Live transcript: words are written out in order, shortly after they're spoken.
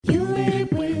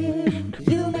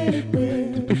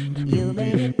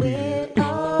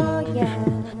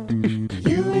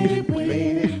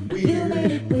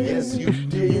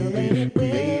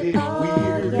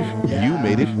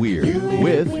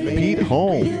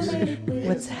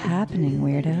What's happening,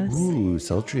 weirdos? Ooh,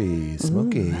 sultry,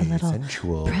 smoky, a little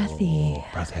sensual. breathy.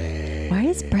 Breathy. Why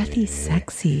is breathy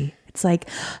sexy? It's like,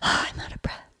 I'm out of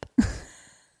breath.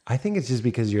 I think it's just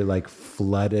because you're like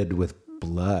flooded with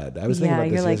blood. I was thinking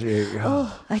about this yesterday.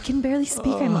 Oh, I can barely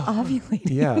speak. I'm ovulating.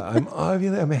 Yeah, I'm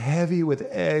ovulating. I'm heavy with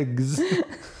eggs.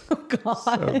 Oh, God.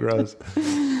 So gross.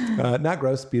 Not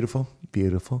gross. Beautiful.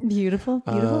 Beautiful.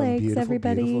 Beautiful eggs, beautiful,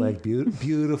 everybody.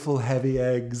 Beautiful heavy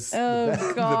eggs.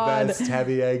 Oh, God. The best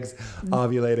heavy eggs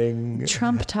ovulating.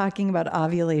 Trump talking about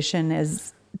ovulation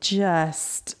is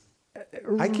just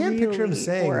I can't picture him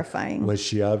saying, horrifying. was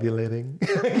she ovulating?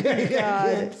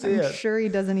 God, I'm sure he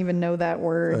doesn't even know that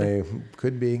word.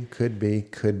 Could be.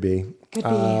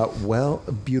 Well,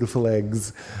 beautiful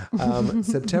eggs.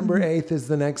 September 8th is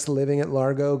the next Living at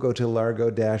Largo. Go to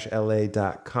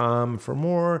largo-la.com for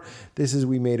more. This is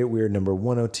We Made It Weird number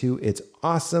 102. It's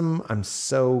awesome. I'm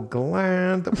so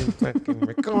glad that we fucking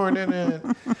recorded it.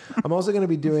 I'm also going to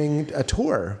be doing a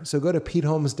tour. So go to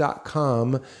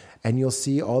peteholmes.com and you'll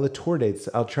see all the tour dates.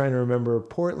 I'll try and remember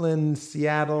Portland,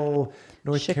 Seattle,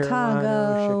 North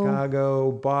Carolina,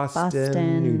 Chicago,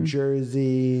 Boston, New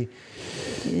Jersey,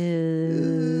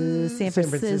 San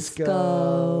Francisco.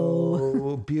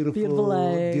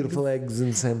 Beautiful eggs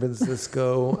in San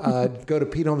Francisco. Go to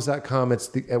peteholmes.com.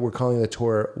 We're calling the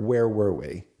tour Where Were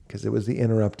We? Because it was the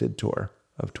interrupted tour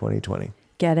of 2020.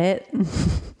 Get it?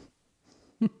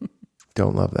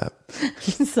 Don't love that.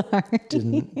 Sorry.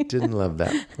 Didn't love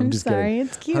that. I'm just sorry. kidding.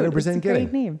 It's cute. 100% it's a kidding.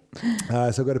 great name.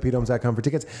 So go to peteholmes.com for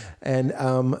tickets and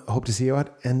hope to see you out.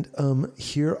 And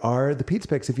here are the Pete's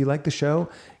Picks. If you like the show,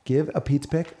 give a Pete's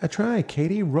Pick a try.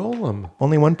 Katie, roll them.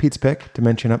 Only one Pete's Pick to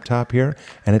mention up top here,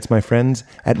 and it's my friends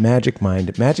at Magic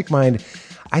Mind. Magic Mind,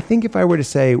 I think if I were to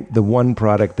say the one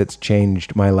product that's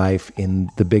changed my life in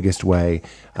the biggest way,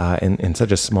 in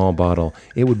such a small bottle,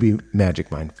 it would be Magic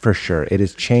Mind, for sure. It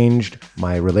has changed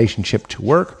my relationship to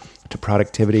work, to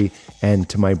productivity, and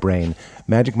to my brain.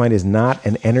 Magic Mind is not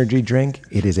an energy drink.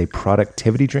 It is a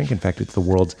productivity drink. In fact, it's the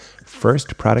world's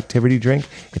first productivity drink.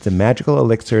 It's a magical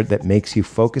elixir that makes you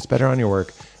focus better on your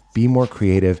work, be more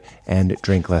creative, and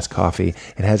drink less coffee.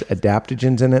 It has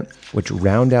adaptogens in it, which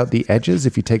round out the edges.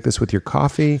 If you take this with your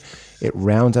coffee, it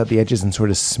rounds out the edges and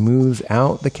sort of smooths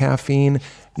out the caffeine,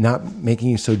 not making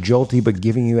you so jolty, but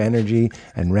giving you energy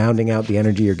and rounding out the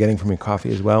energy you're getting from your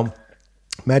coffee as well.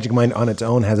 Magic Mind on its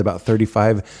own has about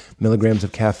 35 milligrams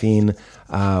of caffeine,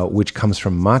 which comes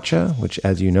from matcha, which,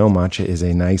 as you know, matcha is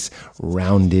a nice,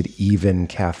 rounded, even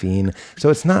caffeine.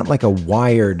 So it's not like a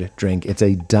wired drink. It's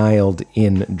a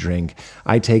dialed-in drink.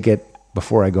 I take it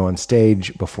before I go on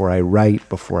stage, before I write,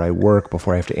 before I work,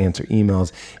 before I have to answer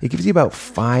emails. It gives you about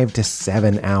 5 to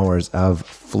 7 hours of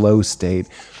flow state.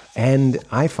 And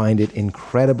I find it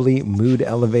incredibly mood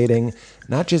elevating,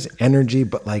 not just energy,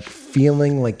 but like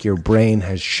feeling like your brain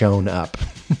has shown up.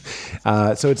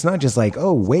 So it's not just like,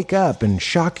 oh, wake up and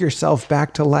shock yourself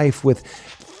back to life with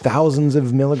thousands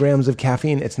of milligrams of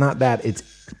caffeine. It's not that. It's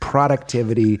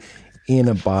productivity in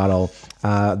a bottle.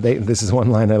 This is one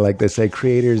line I like. They say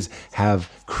creators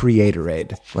have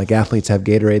Creatorade. Like athletes have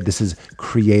Gatorade, this is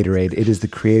Creatorade. It is the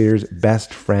creator's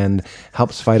best friend,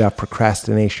 helps fight off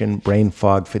procrastination, brain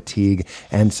fog, fatigue,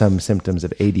 and some symptoms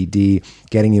of ADD,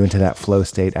 getting you into that flow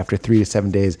state. After 3 to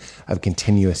 7 days of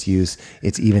continuous use,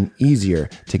 it's even easier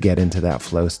to get into that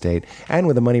flow state. And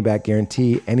with a money-back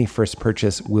guarantee, any first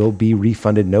purchase will be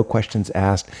refunded, no questions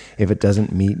asked, if it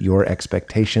doesn't meet your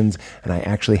expectations. And I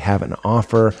actually have an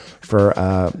offer for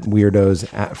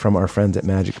weirdos from our friends at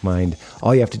Magic Mind.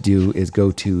 All you have to do is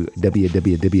go to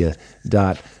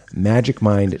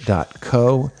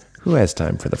www.magicmind.co. Who has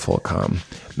time for the full com?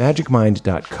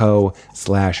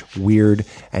 magicmind.co/weird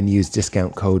and use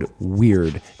discount code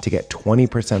WEIRD to get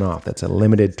 20% off. That's a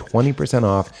limited 20%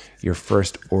 off your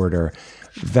first order.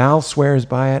 Val swears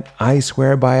by it. I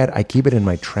swear by it. I keep it in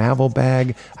my travel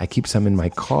bag. I keep some in my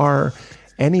car.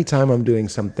 Anytime I'm doing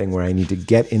something where I need to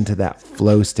get into that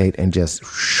flow state and just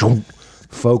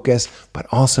focus, but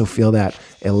also feel that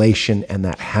elation and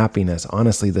that happiness.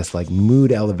 Honestly, this like mood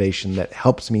elevation that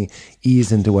helps me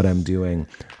ease into what I'm doing.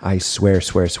 I swear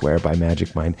by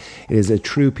Magic Mind. It is a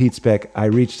true Pete's Pick. I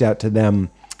reached out to them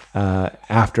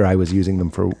after I was using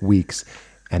them for weeks,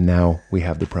 and now we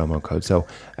have the promo code. So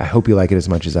I hope you like it as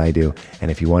much as I do.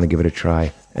 And if you want to give it a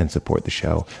try and support the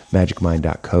show,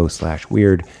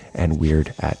 magicmind.co/weird and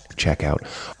weird at checkout.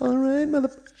 All right,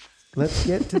 let's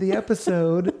get to the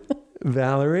episode.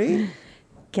 Valerie,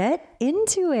 get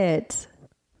into it.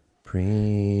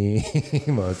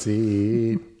 Primo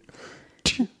seat.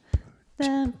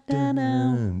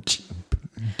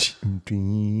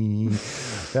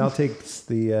 Val takes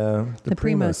the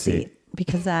primo seat.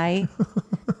 because I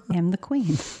am the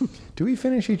queen. Do we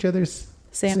finish each other's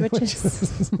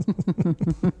Sandwiches.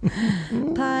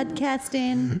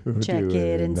 Podcasting. Check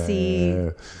it and see.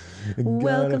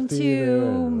 Welcome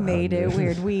to Made It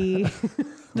Weird We.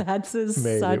 That's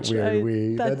such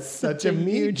a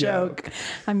me joke.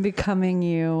 I'm becoming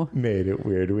you. Made it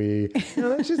weird.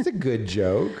 That's just a good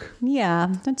joke.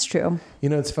 Yeah, that's true. You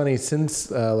know, it's funny.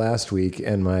 Since last week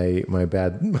and my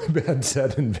bad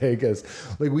set in Vegas,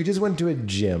 like we just went to a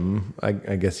gym. I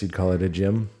guess you'd call it a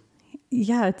gym.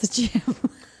 Yeah, it's a gym.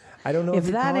 I don't know if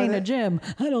that ain't a gym.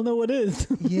 I don't know what is.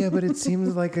 Yeah, but it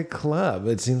seems like a club.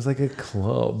 It seems like a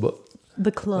club.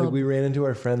 The club. Like we ran into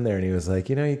our friend there, and he was like,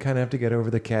 "You know, you kind of have to get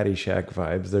over the Caddyshack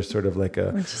vibes. They're sort of like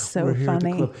a." Which is so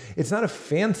funny. It's not a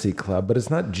fancy club, but it's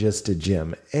not just a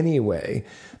gym. Anyway,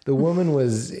 the woman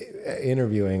was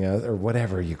interviewing us, or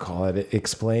whatever you call it,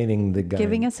 explaining the guy,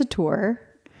 giving us a tour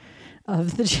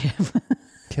of the gym.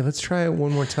 Okay, let's try it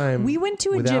one more time. We went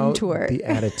to a gym tour. The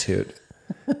attitude.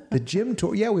 The gym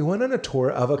tour. Yeah, we went on a tour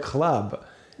of a club.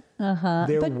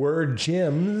 There were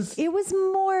gyms. It was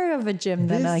more of a gym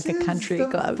than like a country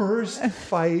club. First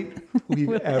fight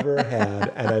we've ever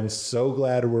had, and I'm so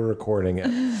glad we're recording it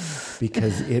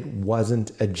because it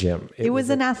wasn't a gym. It was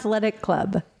an athletic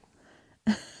club.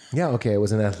 Yeah, okay, it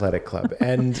was an athletic club,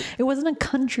 and it wasn't a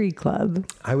country club.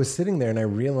 I was sitting there, and I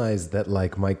realized that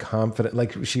like my confidence,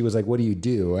 like she was like, "What do you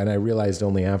do?" And I realized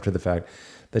only after the fact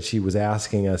that she was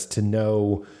asking us to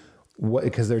know. What,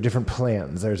 because there are different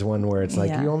plans. There's one where it's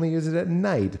like you only use it at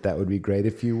night. That would be great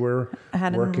if you were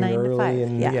working early.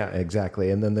 And yeah, exactly.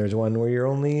 And then there's one where you're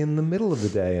only in the middle of the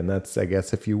day, and that's I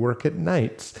guess if you work at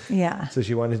nights. Yeah. So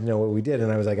she wanted to know what we did,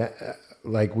 and I was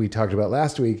like we talked about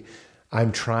last week.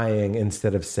 I'm trying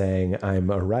instead of saying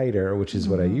I'm a writer, which is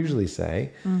what I usually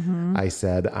say. I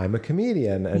said I'm a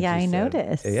comedian. And I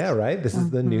noticed. Yeah, right. This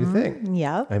is the new thing.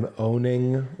 Yeah. I'm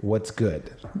owning what's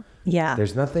good. Yeah.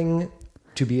 There's nothing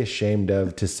to be ashamed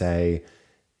of to say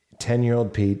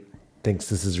 10-year-old Pete thinks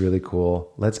this is really cool.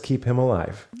 Let's keep him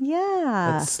alive.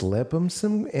 Yeah. Let's slip him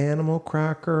some animal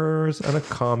crackers and a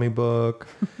commie book.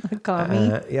 A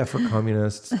commie? Yeah, for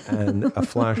communists and a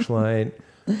flashlight.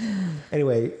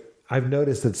 Anyway, I've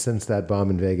noticed that since that bomb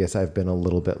in Vegas, I've been a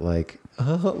little bit like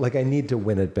I need to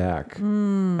win it back.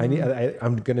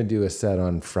 I'm going to do a set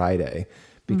on Friday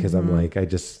because I'm like, I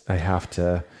have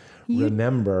to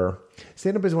remember.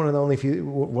 Stand-up is one of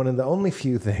the only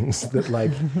few things that like,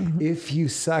 if you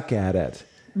suck at it,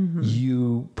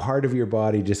 part of your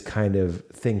body just kind of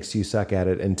thinks you suck at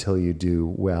it until you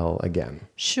do well again.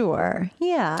 Sure.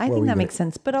 Yeah, I think that makes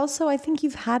sense. But also, I think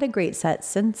you've had a great set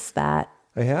since that.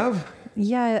 I have?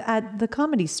 Yeah, at the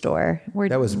Comedy Store.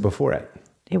 That was before it.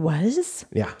 It was?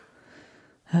 Yeah.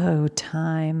 Oh,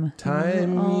 time.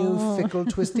 Time, you fickle,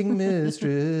 twisting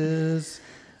mistress.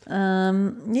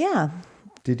 Yeah.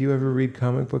 Did you ever read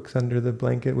comic books under the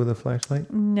blanket with a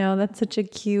flashlight? No, that's such a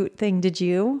cute thing. Did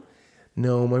you?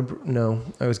 No,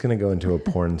 I was going to go into a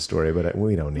porn story, but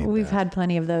we don't need that. We've had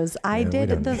plenty of those. I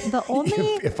did. The only...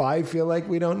 If I feel like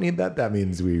we don't need that, that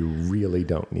means we really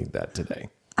don't need that today.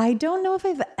 I don't know if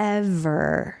I've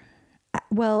ever...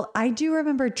 Well, I do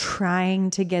remember trying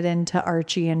to get into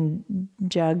Archie and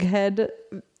Jughead.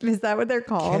 Is that what they're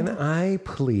called? Can I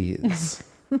please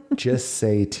just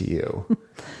say to you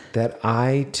that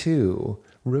I, too,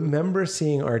 remember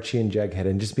seeing Archie and Jughead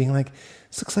and just being like,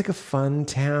 this looks like a fun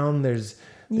town. There's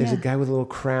a guy with a little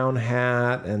crown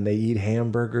hat and they eat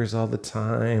hamburgers all the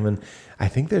time. And I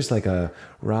think there's like a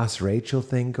Ross Rachel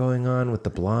thing going on with the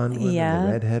blonde one and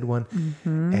the redhead one.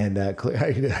 And I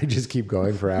just keep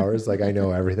going for hours. Like I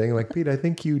know everything. I'm like, Pete, I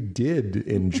think you did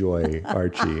enjoy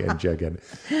Archie and Jughead.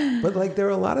 But like there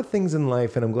are a lot of things in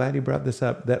life, and I'm glad you brought this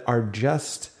up, that are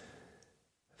just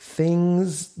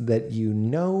things that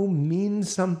mean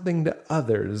something to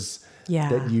others.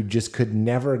 That you just could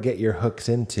never get your hooks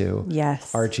into.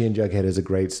 Yes. Archie and Jughead is a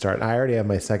great start. I already have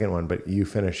my second one, but you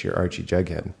finish your Archie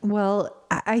Jughead. Well,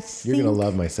 I think... You're going to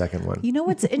love my second one. You know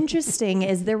what's interesting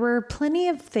is there were plenty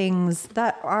of things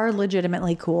that are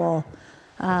legitimately cool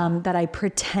that I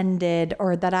pretended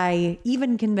or that I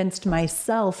even convinced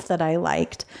myself that I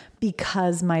liked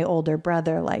because my older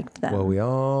brother liked them. Well, we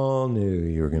all knew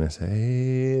you were going to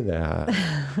say that.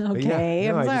 Okay,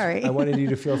 I'm sorry. I wanted you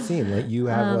to feel seen. Like you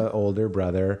have an older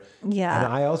brother. Yeah.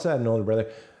 And I also had an older brother.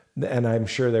 And I'm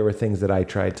sure there were things that I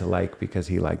tried to like because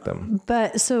he liked them.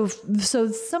 But so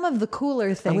some of the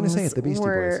cooler things I'm going to say it, the Beastie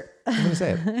Boys. I'm going to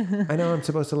say it. I know I'm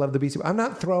supposed to love the Beastie Boys. I'm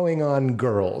not throwing on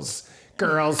girls.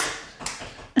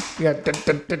 Yeah,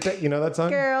 you know that song?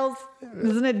 Girls.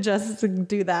 Isn't it just to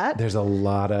do that? There's a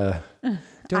lot of...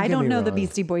 I don't know the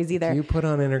Beastie Boys either. You put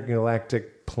on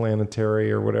Intergalactic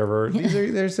Planetary or whatever.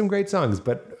 There's some great songs,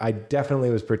 but I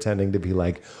definitely was pretending to be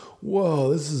like,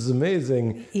 whoa, this is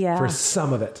amazing. Yeah. For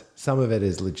some of it. Some of it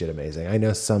is legit amazing. I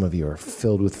know some of you are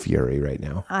filled with fury right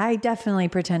now. I definitely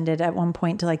pretended at one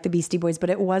point to like the Beastie Boys, but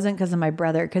it wasn't because of my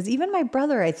brother. Because even my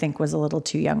brother, I think, was a little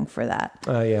too young for that.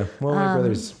 Yeah. Well, my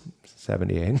brother's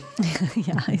 78.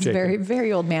 Yeah, he's a very,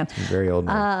 very old man. Very old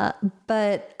man.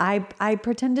 But I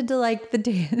pretended to like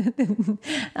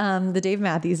the Dave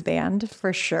Matthews Band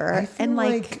for sure. I feel and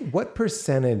like what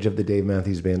percentage of the Dave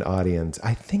Matthews Band audience?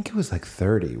 I think it was like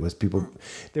 30. Was people?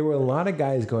 There were a lot of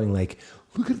guys going like,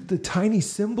 look at the tiny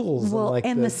cymbals. Well,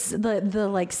 and like the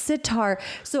like sitar.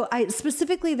 So I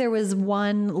specifically, there was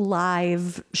one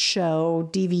live show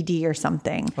DVD or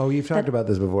something. Oh, you've talked about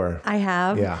this before. I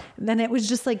have. Yeah. Then it was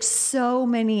just like so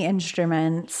many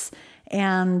instruments.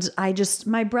 And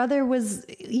my brother was,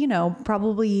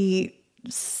 probably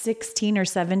 16 or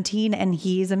 17 and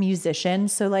he's a musician.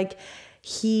 So like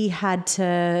he had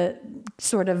to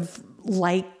sort of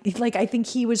like I think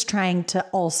he was trying to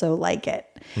also like it.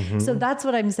 Mm-hmm. So that's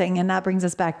what I'm saying. And that brings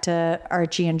us back to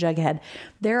Archie and Jughead.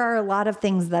 There are a lot of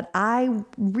things that I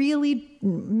really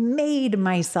made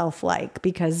myself like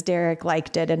because Derek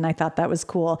liked it and I thought that was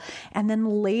cool. And then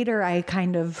later I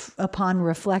kind of, upon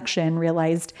reflection,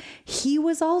 realized he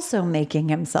was also making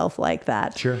himself like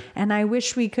that. Sure. And I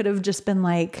wish we could have just been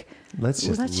like, let's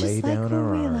just lay down like our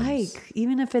what we arms. like,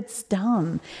 even if it's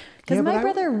dumb. Because my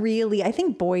brother really, I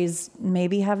think boys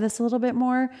maybe have this a little bit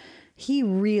more. He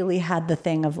really had the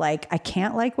thing of like, I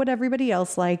can't like what everybody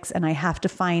else likes and I have to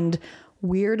find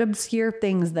weird, obscure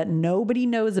things that nobody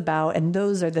knows about. And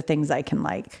those are the things I can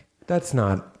like. That's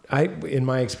not, in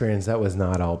my experience, that was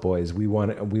not all boys. We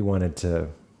wanted to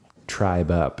tribe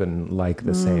up and like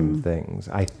the same things.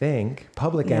 I think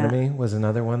Public Enemy was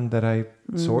another one that I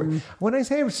when I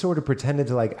say I sort of pretended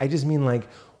to like, I just mean like,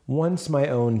 once my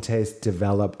own taste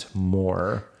developed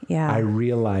more, I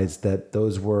realized that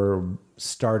those were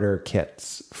starter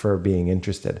kits for being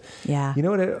interested. Yeah. You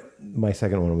know what? My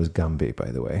second one was Gumby,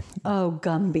 by the way. Oh,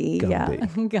 Gumby. Yeah.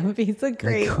 Gumby's a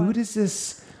great one. Who does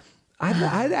this?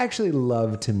 I'd actually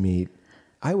love to meet.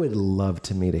 I would love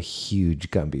to meet a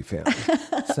huge Gumby fan.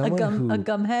 A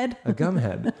gumhead? A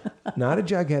gumhead. Not a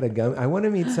jughead, a gum. I want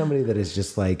to meet somebody that is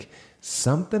just like,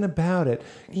 something about it.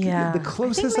 Yeah. The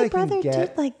closest I think my brother can get.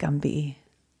 did like Gumby.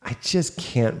 I just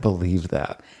can't believe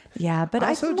that. Yeah, but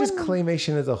also just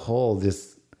claymation as a whole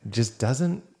just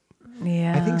doesn't.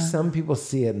 Yeah. I think some people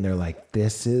see it and they're like,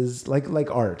 this is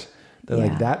like art. They're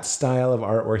like, that style of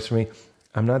art works for me.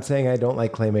 I'm not saying I don't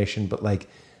like claymation, but like,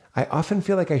 I often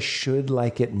feel like I should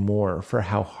like it more for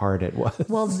how hard it was.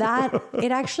 Well,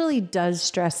 it actually does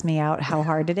stress me out how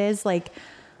hard it is. Like,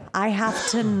 I have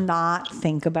to not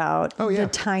think about the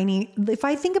tiny. If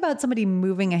I think about somebody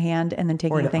moving a hand and then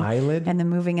taking a thing eyelid and then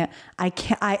moving it, I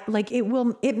can't.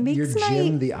 It makes You're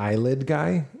Jim the eyelid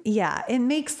guy. Yeah, it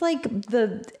makes like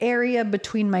the area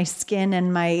between my skin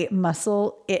and my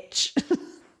muscle itch.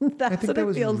 That's I think what that it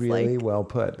was feels really like. well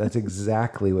put. That's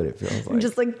exactly what it feels like. I'm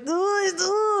just like,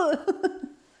 ugh.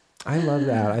 I love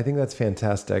that. I think that's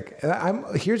fantastic.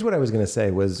 Here's what I was going to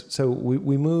say was, so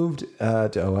we moved to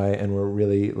Ojai and we're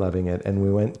really loving it. And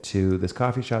we went to this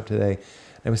coffee shop today.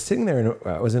 I was sitting there and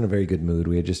I was in a very good mood.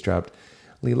 We had just dropped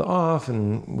Leela off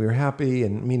and we were happy,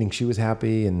 and meaning she was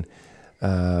happy. And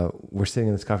we're sitting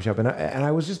in this coffee shop and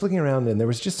I was just looking around and there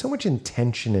was just so much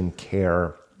intention and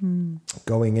care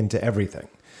going into everything.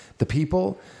 The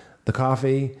people, the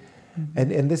coffee,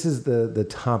 and this is the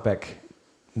topic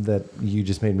that you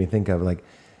just made me think of. Like,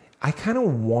 I kind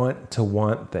of want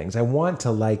things. I want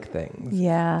to like things.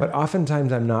 Yeah. But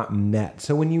oftentimes I'm not met.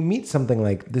 So when you meet something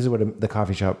like, this is what the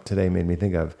coffee shop today made me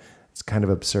think of. It's kind of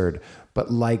absurd,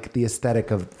 but like the aesthetic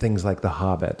of things like The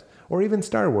Hobbit or even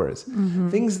Star Wars,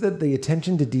 things that the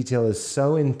attention to detail is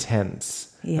so intense.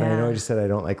 Yeah. And I know I just said I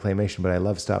don't like claymation, but I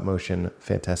love stop motion,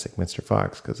 Fantastic Mr.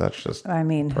 Fox, because that's just. I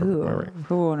mean, who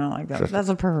wouldn't like that? That's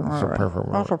a perfect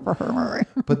movie.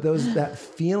 But that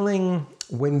feeling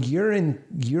when your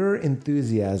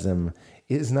enthusiasm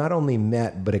is not only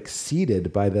met but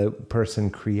exceeded by the person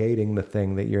creating the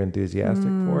thing that you're enthusiastic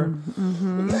for.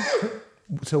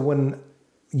 So when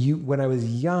I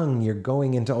was young, you're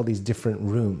going into all these different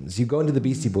rooms. You go into the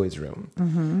Beastie Boys room.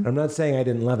 I'm not saying I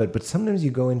didn't love it, but sometimes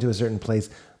you go into a certain place.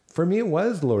 For me, it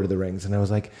was Lord of the Rings. And I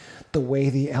was like, the way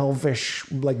the elvish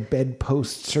like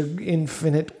bedposts are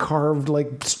infinite carved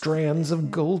like strands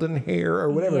of golden hair or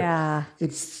whatever. Yeah.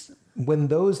 It's when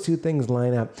those two things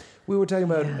line up. We were talking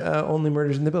about Only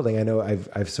Murders in the Building. I know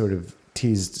I've sort of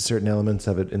teased certain elements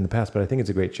of it in the past, but I think it's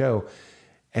a great show.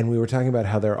 And we were talking about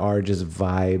how there are just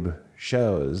vibe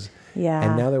shows. Yeah.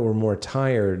 And now that we're more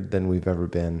tired than we've ever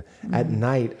been, at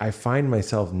night, I find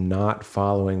myself not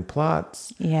following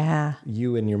plots. Yeah.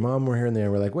 You and your mom were here and they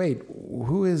were like, wait,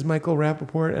 who is Michael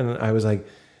Rappaport? And I was like,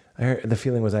 the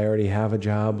feeling was I already have a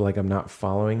job. Like, I'm not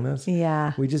following this.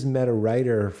 Yeah. We just met a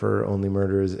writer for Only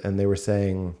Murders, and they were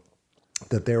saying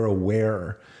that they're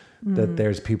aware that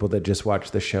there's people that just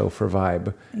watch the show for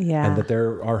vibe. Yeah. And that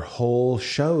there are whole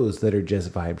shows that are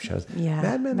just vibe shows. Yeah.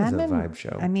 Mad Men is a vibe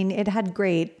show. I mean, it had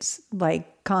great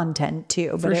content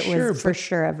too, but it was for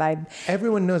sure a vibe.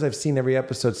 Everyone knows I've seen every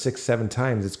episode 6-7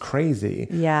 times. It's crazy.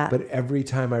 Yeah. But every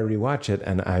time I rewatch it,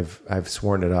 and I've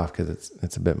sworn it off because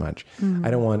it's a bit much. I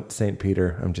don't want St.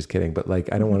 Peter. I'm just kidding. But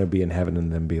I don't want to be in heaven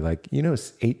and then be like,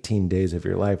 18 days of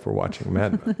your life we're watching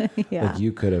Mad Men. Yeah.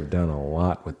 You could have done a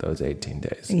lot with those 18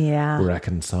 days. Yeah.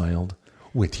 Reconciled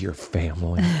with your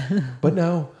family. But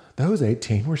no. Those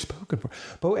 18 were spoken for.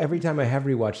 But every time I have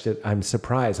rewatched it, I'm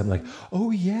surprised. I'm like, oh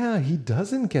yeah, he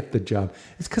doesn't get the job.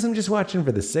 It's because I'm just watching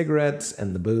for the cigarettes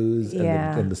and the booze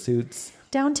and the suits.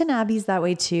 Downton Abbey's that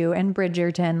way too. And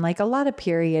Bridgerton, a lot of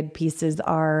period pieces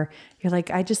are, you're like,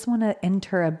 I just want to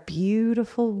enter a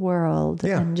beautiful world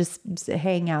and just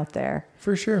hang out there.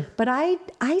 For sure. But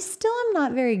I still am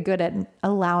not very good at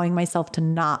allowing myself to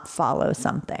not follow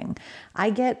something. I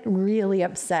get really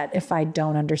upset if I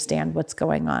don't understand what's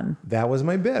going on. That was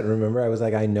my bit. Remember, I was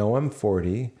like, I know I'm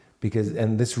 40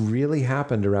 and this really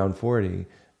happened around 40,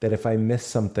 that if I miss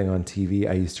something on TV,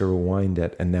 I used to rewind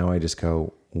it. And now I just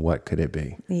go, what could it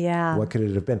be? Yeah. What could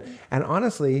it have been? And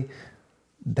honestly,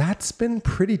 that's been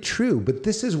pretty true. But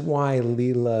this is why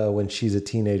Leela, when she's a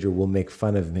teenager, will make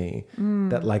fun of me.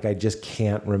 That I just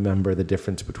can't remember the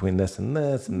difference between this and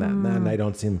that and that. And I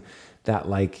don't seem that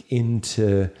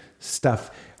into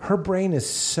stuff. Her brain is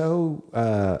so,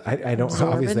 I don't,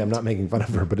 absorbent. Obviously I'm not making fun of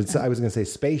her, but I was going to say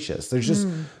spacious. There's just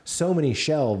so many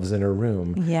shelves in her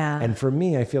room. Yeah. And for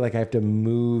me, I feel like I have to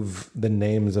move the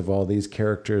names of all these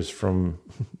characters from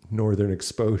Northern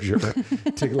Exposure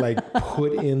to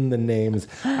put in the names.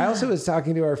 I also was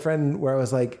talking to our friend where I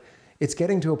was like, it's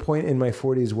getting to a point in my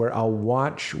 40s where I'll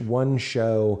watch one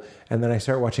show and then I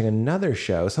start watching another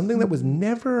show, something that was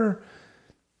never...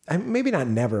 maybe not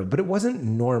never, but it wasn't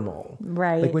normal.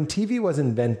 Right. When TV was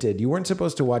invented, you weren't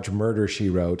supposed to watch Murder, She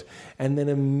Wrote and then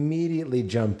immediately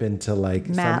jump into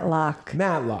Matlock.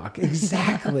 Matlock,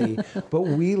 exactly. But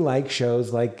we like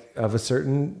shows of a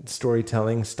certain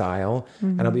storytelling style,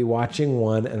 and I'll be watching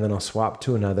one and then I'll swap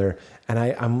to another. And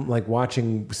I'm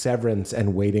watching Severance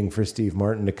and waiting for Steve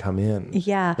Martin to come in.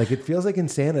 Yeah. It feels like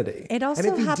insanity. It also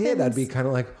and if he happens... did, I'd be kind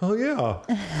of like, oh yeah.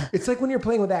 It's like when you're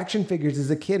playing with action figures as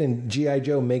a kid and G.I.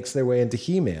 Joe makes their way into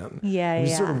He-Man. Yeah, I'm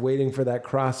just sort of waiting for that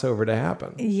crossover to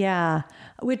happen. Yeah.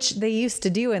 Which they used to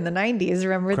do in the 90s.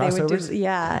 Remember? Crossovers? They would do,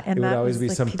 yeah. And it would that always be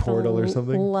some portal or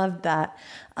something. Loved that.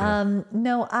 Yeah.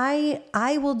 No,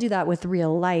 I will do that with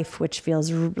real life, which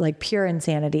feels like pure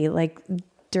insanity.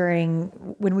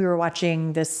 When we were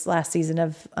watching this last season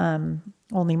of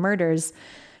Only Murders,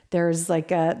 there's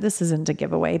this isn't a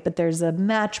giveaway, but there's a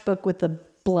matchbook with a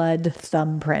blood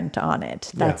thumbprint on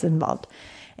it that's involved.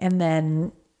 And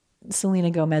then Selena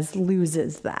Gomez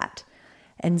loses that.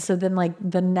 And so then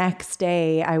the next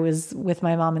day I was with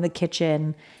my mom in the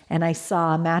kitchen and I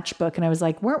saw a matchbook and I was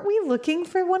like, weren't we looking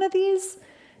for one of these?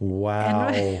 Wow.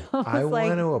 I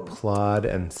want to applaud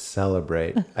and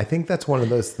celebrate. I think that's one of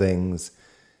those things.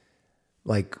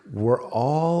 We're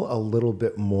all a little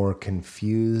bit more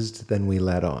confused than we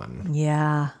let on.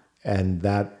 Yeah. And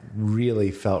that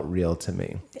really felt real to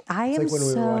me. It's when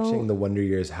we were watching The Wonder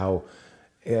Years, how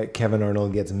Kevin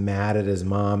Arnold gets mad at his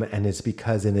mom, and it's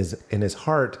because in his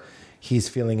heart, he's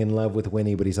feeling in love with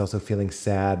Winnie, but he's also feeling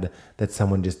sad that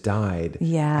someone just died.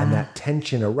 Yeah. And that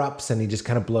tension erupts, and he just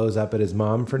kind of blows up at his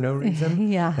mom for no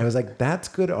reason. Yeah. And I was like, that's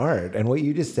good art. And what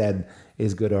you just said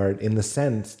is good art in the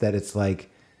sense that it's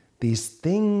these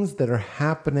things that are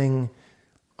happening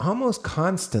almost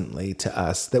constantly to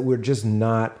us that we're just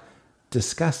not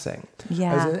discussing.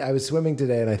 Yeah. I was swimming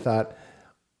today and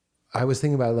I was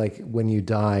thinking about when you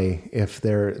die, if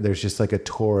there's just a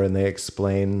tour and they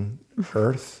explain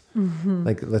Earth,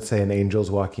 let's say an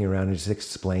angel's walking around and just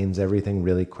explains everything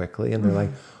really quickly. And they're like,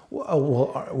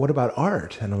 well, what about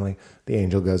art? And I'm like, the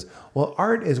angel goes, well,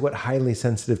 art is what highly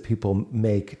sensitive people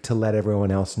make to let everyone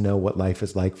else know what life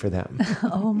is like for them.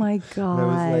 Oh my God.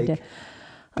 And I was like,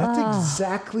 that's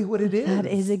exactly what it is. That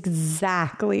is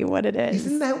exactly what it is.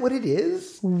 Isn't that what it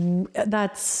is?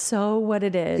 That's so what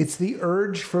it is. It's the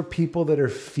urge for people that are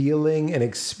feeling and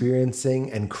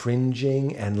experiencing and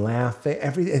cringing and laughing.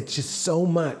 Everything. It's just so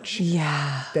much.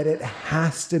 Yeah. That it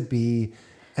has to be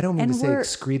I don't mean And to say we're-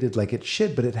 excreted like it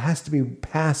should, but it has to be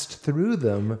passed through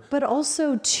them. But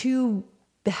also to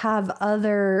have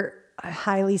other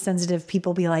highly sensitive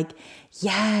people be like,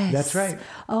 yes, That's right.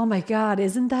 Oh my God.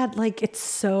 Isn't that like, it's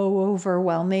so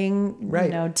overwhelming, Right.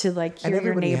 you know, to like And hear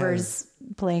your everybody neighbors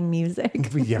playing music.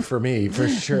 Yeah, for me, for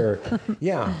sure.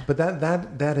 Yeah, but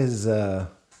that is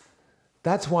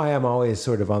that's why I'm always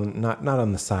sort of on not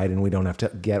on the side, and we don't have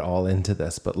to get all into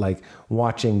this, but like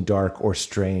watching Dark or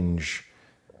Strange.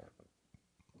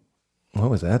 What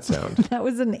was that sound? That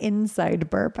was an inside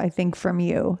burp, I think, from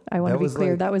you. I want to be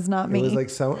clear. Like- that was not me. It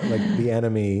was like the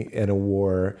enemy in a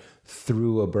war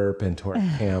threw a burp into our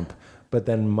camp, but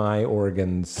then my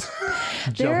organs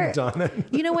jumped on it.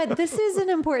 You know what? This is an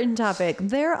important topic.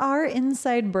 There are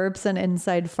inside burps and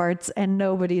inside farts, and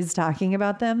nobody's talking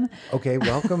about them. Okay,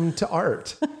 welcome to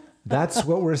art. That's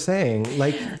what we're saying.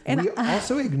 Like, we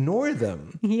also ignore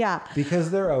them. Yeah. Because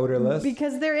they're odorless.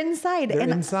 Because they're inside. They're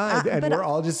inside. And but we're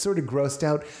all just sort of grossed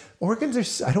out. Organs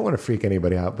are, I don't want to freak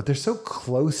anybody out, but they're so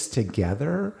close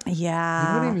together. Yeah.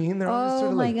 You know what I mean? They're all just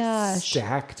sort of like gosh.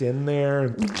 stacked in there.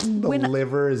 The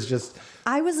liver is just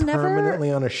I was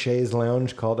permanently on a chaise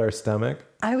lounge called our stomach.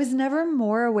 I was never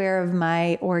more aware of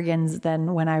my organs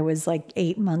than when I was like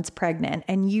 8 months pregnant.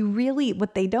 And you really,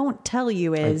 what they don't tell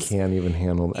you I is can't even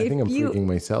handle it. I think I'm freaking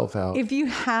myself out. if you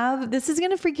have, this is going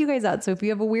to freak you guys out. So if you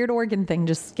have a weird organ thing,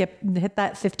 just hit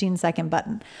that 15-second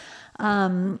button.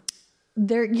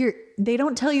 They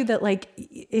don't tell you that like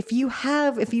if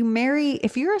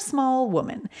you're a small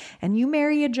woman and you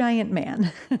marry a giant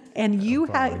man and you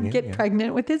get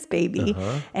pregnant with his baby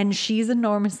and she's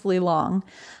enormously long,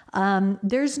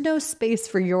 there's no space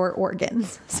for your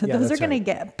organs. So those are going to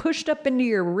get pushed up into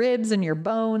your ribs and your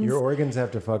bones. Your organs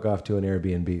have to fuck off to an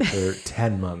Airbnb for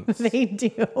 10 months. They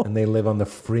do. And they live on the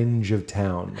fringe of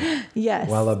town. Yes.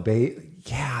 While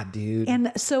yeah, dude.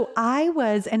 And so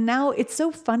and now it's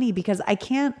so funny because I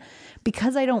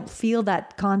don't feel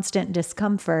that constant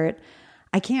discomfort.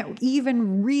 I can't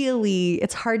even really,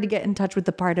 it's hard to get in touch with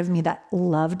the part of me that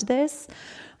loved this.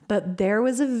 But there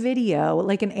was a video,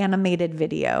 like an animated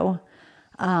video.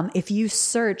 If you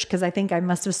search, because I think I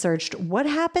must have searched, what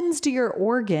happens to your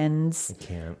organs? I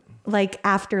can't. Like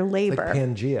after labor. Like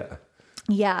Pangea.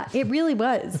 Yeah, it really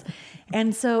was.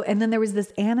 And then there was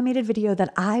this animated video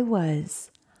that I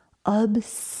was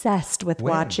obsessed with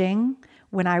watching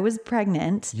when I was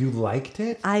pregnant. You liked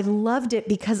it? I loved it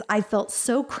because I felt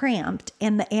so cramped.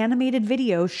 And the animated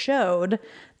video showed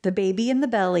the baby in the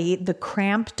belly, the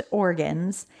cramped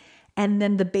organs, and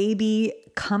then the baby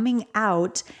coming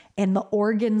out and the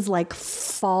organs like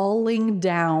falling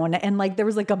down. And like there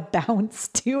was like a bounce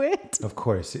to it. Of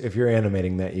course. If you're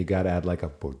animating that, you got to add like a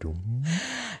boom.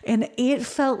 And it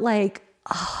felt like,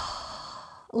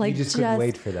 you just couldn't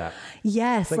wait for that.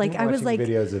 Yes. Like I was like,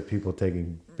 videos of people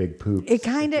taking big poops. it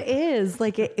kind of is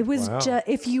like, it was just,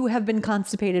 if you have been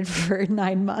constipated for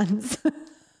 9 months.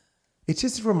 It's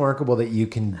just remarkable that you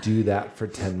can do that for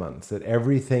 10 months, that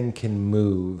everything can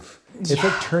move. It's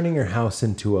like turning your house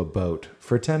into a boat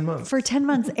for 10 months. For 10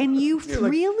 months. And you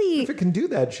really... If it can do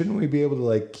that, shouldn't we be able to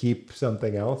like keep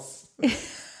something else? You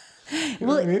know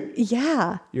what I mean?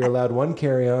 Yeah. You're allowed one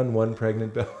carry-on, one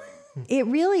pregnant belly. It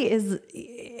really is...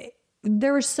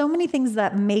 There were so many things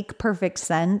that make perfect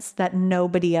sense that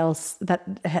nobody else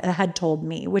that had told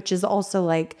me, which is also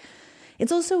like...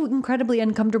 It's also incredibly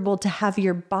uncomfortable to have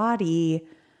your body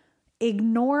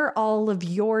ignore all of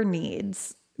your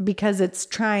needs because it's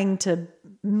trying to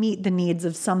meet the needs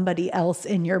of somebody else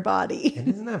in your body. And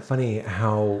isn't that funny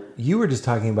how you were just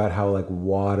talking about how like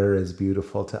water is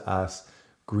beautiful to us,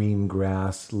 green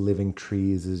grass, living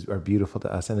trees are beautiful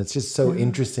to us. And it's just so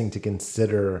interesting to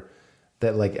consider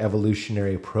that like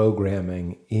evolutionary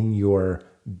programming in your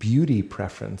beauty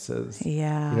preferences.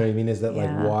 Yeah. You know what I mean? Is that like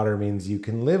water means you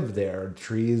can live there.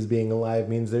 Trees being alive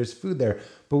means there's food there.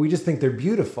 But we just think they're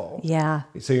beautiful. Yeah.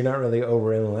 So you're not really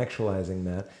over intellectualizing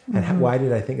that. And why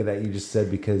did I think of that? You just said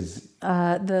because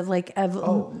the like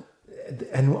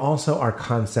and also our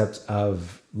concept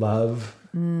of love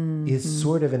is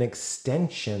sort of an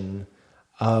extension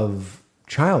of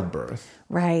childbirth.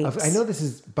 Right. I know this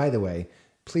is, by the way,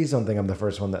 please don't think I'm the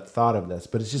first one that thought of this,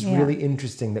 but it's just really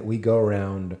interesting that we go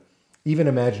around even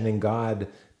imagining God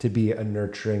to be a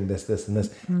nurturing this, and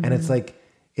this. And it's like,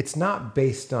 it's not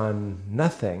based on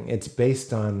nothing. It's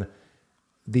based on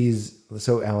these.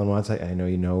 So Alan Watts, I know,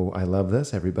 you know, I love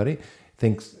this. Everybody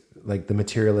thinks like the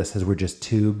materialist says we're just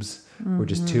tubes. We're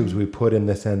just tubes. We put in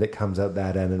this end, it comes out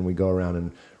that end, and we go around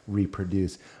and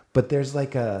reproduce. But there's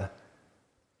like a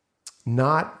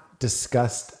not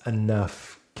discussed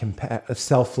enough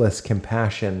selfless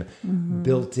compassion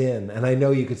built in. And I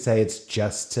know you could say it's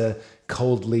just to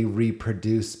coldly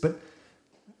reproduce, but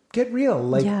get real.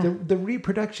 Like the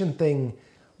reproduction thing,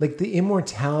 like the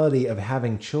immortality of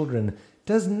having children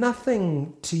does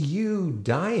nothing to you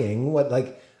dying. What,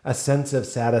 like a sense of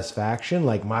satisfaction?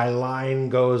 Like my line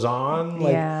goes on?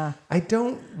 Like, I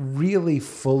don't really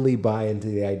fully buy into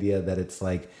the idea that it's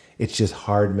like, it's just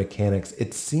hard mechanics.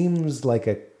 It seems like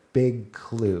a big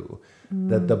clue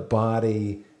that the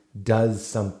body does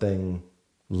something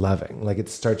loving. Like it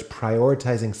starts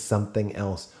prioritizing something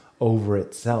else over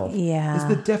itself. Yeah. Is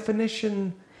a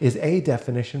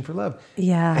definition for love.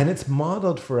 Yeah. And it's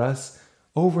modeled for us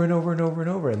over and over and over and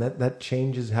over. And that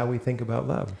changes how we think about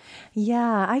love.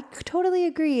 Yeah, I totally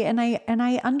agree. And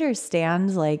I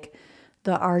understand like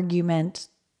the argument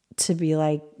to be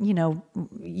like, you know,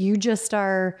 you just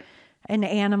are an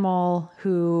animal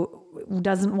who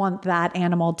doesn't want that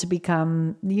animal to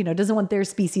become, you know, doesn't want their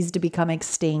species to become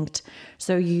extinct.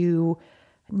 So you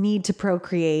need to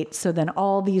procreate. So then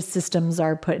all these systems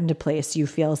are put into place. You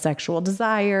feel sexual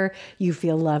desire, you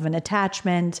feel love and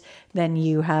attachment. Then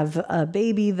you have a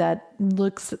baby that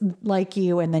looks like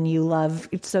you, and then you love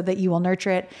so that you will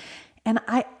nurture it. And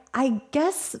I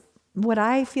guess what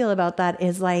I feel about that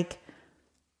is like,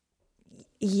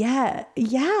 yeah.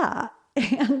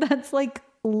 And that's like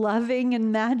loving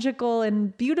and magical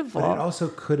and beautiful. But it also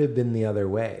could have been the other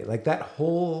way. Like that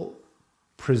whole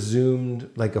presumed,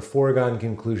 like a foregone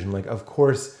conclusion, like of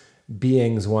course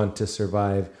beings want to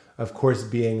survive. Of course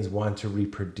beings want to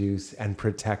reproduce and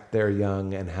protect their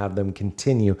young and have them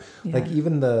continue. Yeah. Like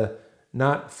even the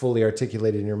not fully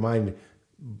articulated in your mind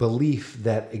belief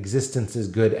that existence is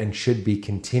good and should be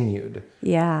continued.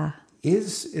 Yeah.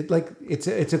 Is it like, it's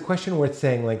a question worth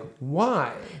saying, like,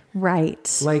 why?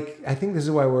 Right. Like, I think this is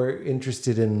why we're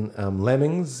interested in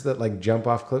lemmings that like jump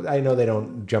off cliffs. I know they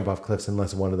don't jump off cliffs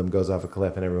unless one of them goes off a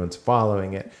cliff and everyone's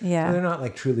following it. Yeah. So they're not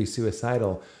like truly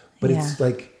suicidal, but it's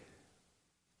like,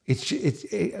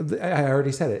 I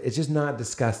already said it. It's just not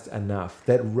discussed enough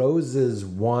that roses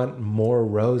want more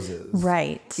roses.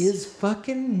 Right. Is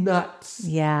fucking nuts.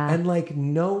 Yeah. And like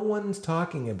no one's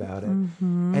talking about it.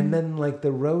 Mm-hmm. And then like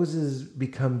the roses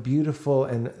become beautiful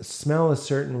and smell a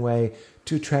certain way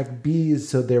to attract bees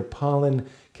so their pollen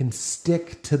can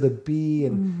stick to the bee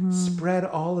and spread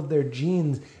all of their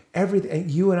genes. Everything.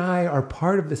 You and I are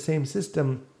part of the same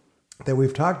system that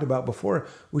we've talked about before,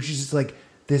 which is just like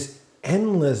this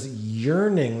endless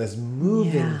yearning, this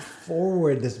moving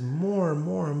forward, this more and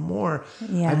more and more.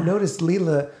 Yeah. I've noticed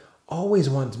Leela always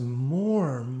wants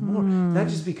more and more, not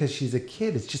just because she's a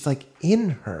kid, it's just like in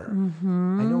her.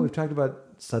 I know we've talked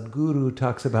about Sadhguru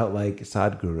talks about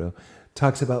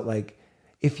like,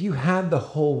 if you had the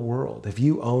whole world, if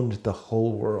you owned the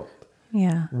whole world,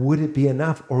 would it be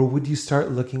enough? Or would you start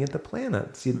looking at the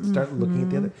planets? You'd start looking at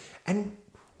the other, and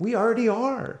we already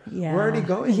are. Yeah. We're already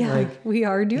going. Yeah, like we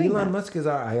are doing Elon that. Musk is,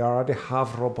 I already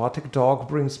have robotic dog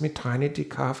brings me tiny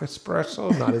decaf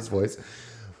espresso. Not his voice.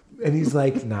 And he's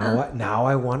like, now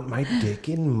I want my dick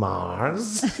in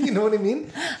Mars. You know what I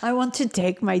mean? I want to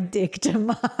take my dick to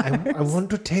Mars. I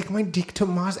want to take my dick to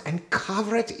Mars and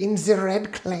cover it in the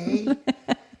red clay.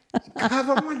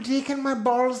 Cover my dick and my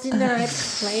balls in the red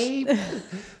clay.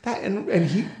 And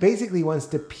he basically wants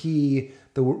to pee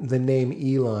the name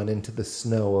Elon into the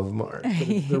snow of Mars. But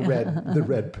it's the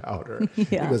red powder.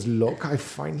 Yeah. He goes, look, I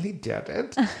finally did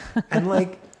it. And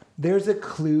like, there's a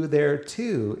clue there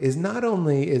too, is not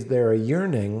only is there a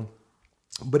yearning,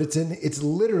 but it's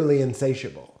literally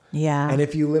insatiable. Yeah. And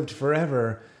if you lived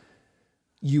forever,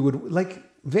 you would, like,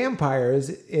 vampires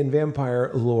in vampire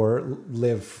lore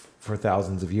live for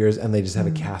thousands of years, and they just have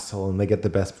a castle, and they get the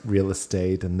best real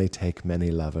estate, and they take many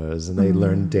lovers, and they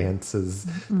learn dances.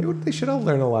 They should all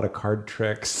learn a lot of card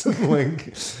tricks,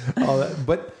 like all that.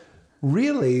 But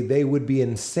really, they would be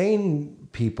insane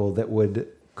people that would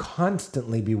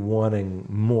constantly be wanting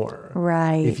more.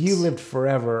 Right. If you lived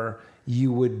forever,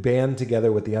 you would band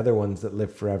together with the other ones that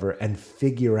live forever and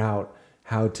figure out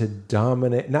how to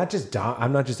dominate. I'm not just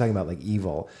talking about like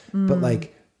evil, but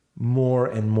like more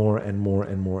and more and more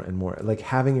and more and more. Like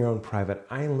having your own private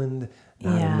island,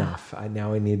 not enough.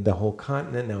 Now I need the whole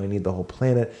continent. Now I need the whole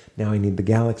planet. Now I need the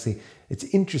galaxy. It's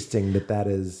interesting that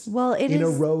is in a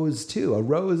rose too. A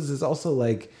rose is also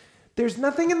like, there's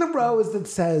nothing in the rose that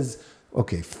says,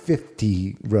 okay,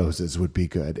 50 roses would be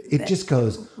good. It just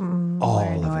goes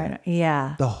all of it.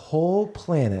 Yeah. The whole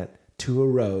planet to a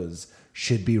rose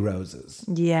should be roses.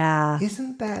 Yeah.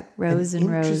 Isn't that Rose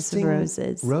and rose of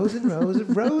roses. Rose and rose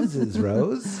of roses,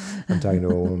 Rose. I'm talking to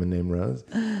a woman named Rose.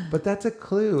 But that's a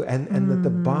clue. And that the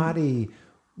body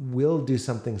will do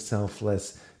something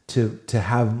selfless to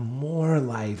have more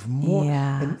life, more.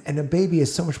 Yeah. And a baby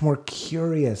is so much more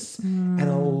curious and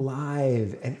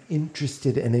alive and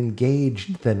interested and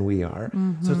engaged than we are.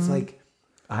 So it's like,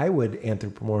 I would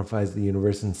anthropomorphize the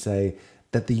universe and say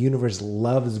that the universe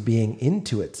loves being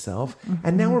into itself.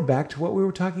 And now we're back to what we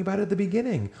were talking about at the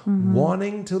beginning,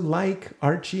 wanting to like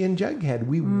Archie and Jughead.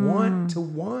 We want to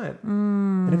want.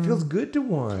 And it feels good to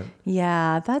want.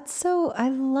 Yeah, that's so, I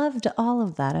loved all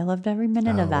of that. I loved every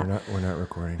minute of that. We're not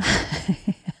recording.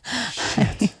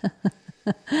 Shit.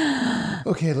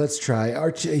 Okay, let's try.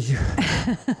 Archie.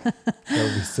 That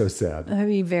would be so sad. That'd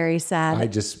be very sad.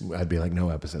 I'd be like, no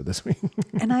episode this week.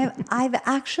 And I've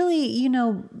actually,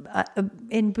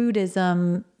 in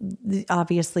Buddhism,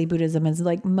 obviously Buddhism is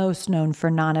like most known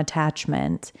for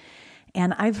non-attachment.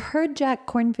 And I've heard Jack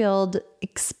Kornfield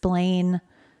explain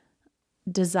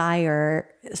desire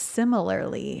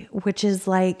similarly, which is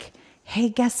like, hey,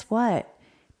 guess what?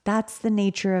 That's the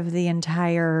nature of the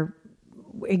entire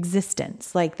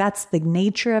existence. Like that's the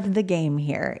nature of the game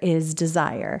here is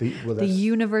desire. The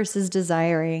universe is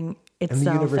desiring itself. And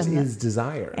the universe is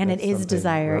desire. And that's it is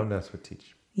desire. Ram Dass would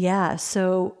teach. Yeah.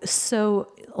 So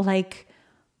like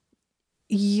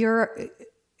you're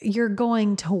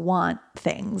going to want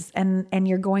things and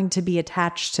you're going to be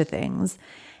attached to things.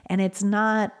 And it's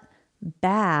not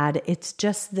bad. It's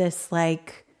just this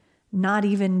like not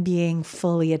even being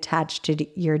fully attached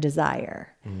to your desire,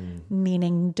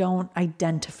 meaning don't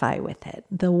identify with it.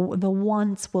 The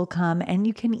wants will come and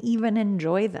you can even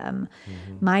enjoy them.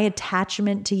 My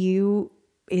attachment to you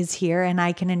is here and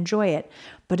I can enjoy it.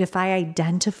 But if I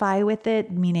identify with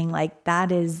it, meaning like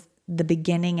that is the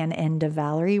beginning and end of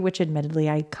Valerie, which admittedly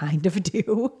I kind of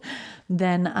do,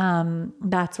 then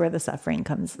that's where the suffering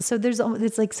comes. So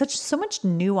it's like so much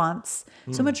nuance,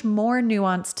 so much more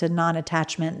nuance to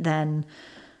non-attachment than,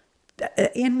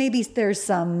 and maybe there's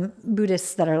some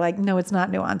Buddhists that are like, no, it's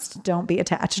not nuanced. Don't be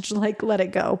attached, like let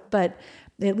it go. But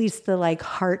at least the like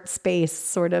heart space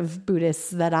sort of Buddhists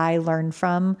that I learn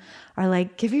from are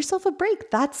like, give yourself a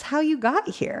break. That's how you got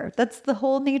here. That's the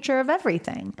whole nature of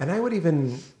everything. And I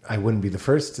wouldn't be the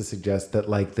first to suggest that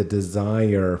like the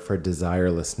desire for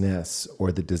desirelessness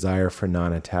or the desire for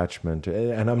non-attachment,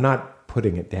 and I'm not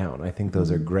putting it down. I think those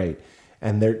are great.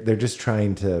 And they're just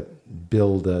trying to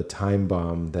build a time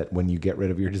bomb that when you get rid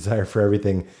of your desire for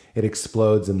everything, it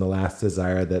explodes, and the last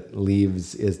desire that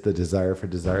leaves is the desire for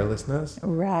desirelessness.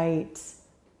 Right.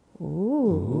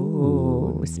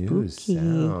 Ooh, spooky.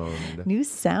 New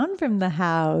sound from the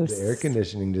house. The air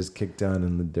conditioning just kicked on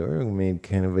and the door made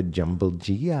kind of a jumble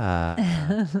gia.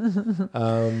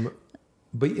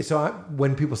 But so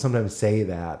when people sometimes say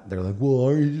that, they're like, well,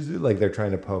 are you just like they're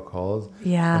trying to poke holes?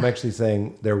 Yeah. I'm actually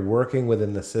saying they're working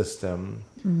within the system.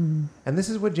 And this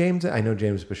is what I know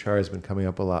James Bashar has been coming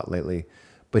up a lot lately,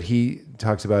 but he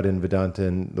talks about in Vedanta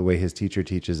and the way his teacher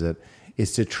teaches it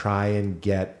is to try and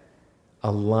get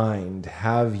aligned,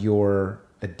 have your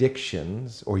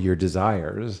addictions or your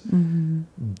desires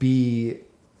be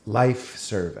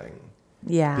life-serving.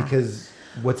 Yeah. Because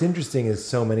what's interesting is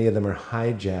so many of them are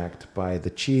hijacked by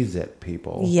the Cheez-It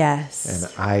people. Yes.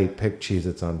 And I pick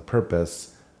Cheez-Its on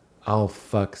purpose. I'll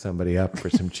fuck somebody up for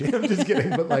some Cheez-Its. I'm just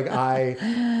kidding. But like, I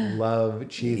love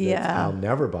Cheez-Its. Yeah. I'll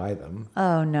never buy them.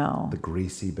 Oh, no. The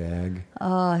greasy bag.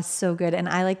 Oh, so good. And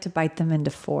I like to bite them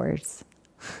into fours.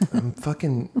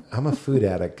 I'm a food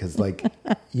addict because like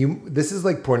this is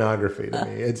like pornography to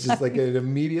me. It's just like it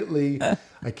immediately,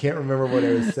 I can't remember what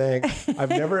I was saying. I've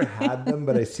never had them,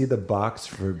 but I see the box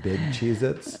for big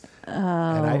Cheez-Its.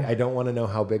 And I don't want to know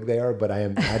how big they are, but I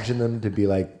imagine them to be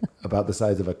like about the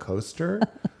size of a coaster,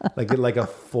 like a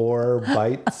 4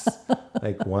 bites,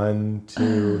 like 1,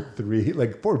 2, 3,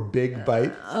 like 4 big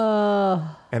bites.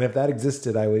 And if that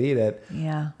existed, I would eat it.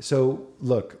 Yeah. So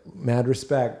look, mad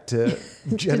respect to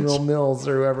General Mills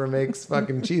or whoever makes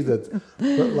fucking Cheez-Its.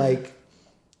 But like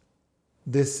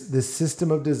this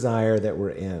system of desire that we're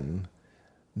in,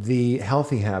 the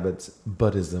healthy habits,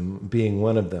 Buddhism being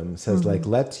one of them, says like,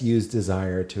 let's use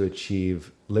desire to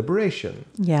achieve liberation.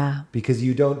 Yeah. Because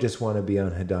you don't just want to be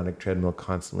on hedonic treadmill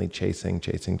constantly chasing,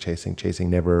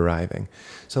 never arriving.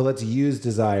 So let's use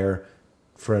desire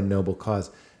for a noble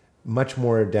cause. Much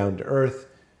more down to earth.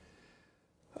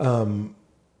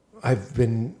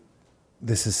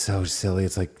 This is so silly.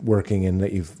 It's like working in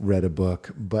that you've read a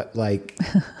book, but like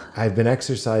I've been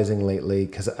exercising lately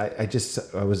because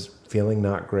I was feeling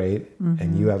not great.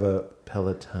 And you have a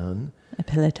Peloton. A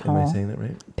Peloton. Am I saying that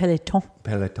right? Peloton.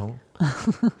 Peloton.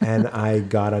 and I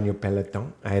got on your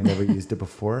Peloton. I had never used it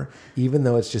before. Even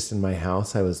though it's just in my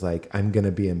house, I was like, I'm going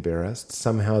to be embarrassed.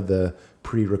 Somehow the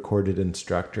pre-recorded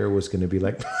instructor was going to be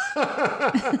like,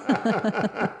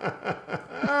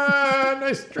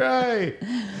 nice try.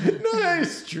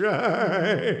 Nice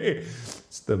try.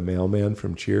 It's the mailman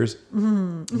from Cheers.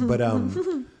 But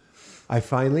I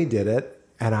finally did it,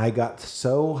 and I got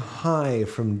so high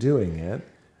from doing it,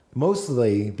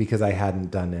 mostly because I hadn't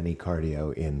done any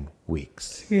cardio in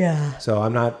weeks. Yeah.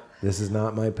 So this is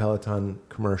not my Peloton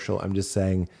commercial. I'm just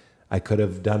saying I could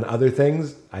have done other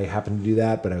things. I happened to do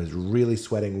that, but I was really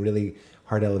sweating, really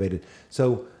heart elevated.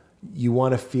 So you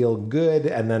want to feel good,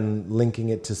 and then linking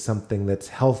it to something that's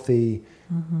healthy,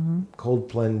 cold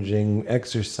plunging,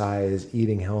 exercise,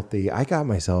 eating healthy. I got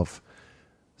myself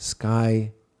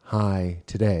sky high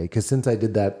today, because since I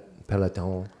did that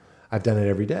Peloton, I've done it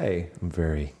every day.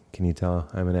 Can you tell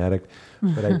I'm an addict?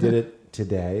 But I did it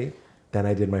today. Then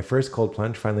I did my first cold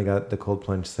plunge, finally got the cold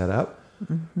plunge set up.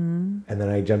 And then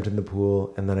I jumped in the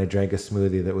pool, and then I drank a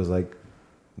smoothie that was like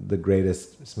the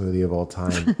greatest smoothie of all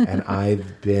time. And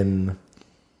I've been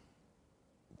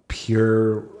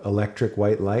pure electric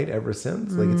white light ever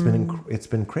since. Like it's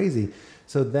been crazy.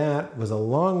 So that was a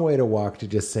long way to walk to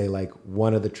just say, like,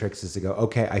 one of the tricks is to go,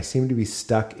 okay, I seem to be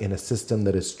stuck in a system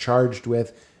that is charged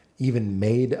with, even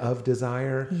made of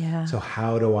desire. Yeah. So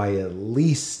how do I at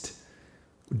least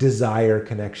desire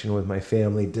connection with my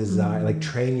family, like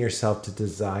train yourself to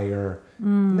desire.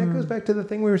 And that goes back to the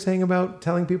thing we were saying about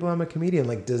telling people I'm a comedian,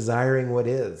 like desiring what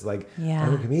is. Like,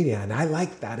 I'm a comedian and I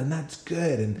like that, and that's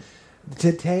good. And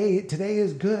today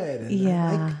is good. And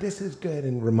I like this is good.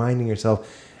 And reminding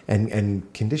yourself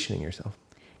and conditioning yourself.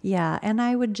 Yeah. And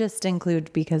I would just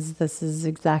include, because this is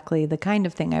exactly the kind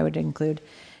of thing I would include,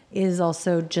 is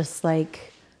also just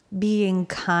like being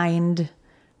kind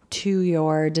to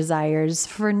your desires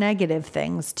for negative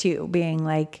things too. Being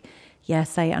like,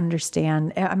 yes, I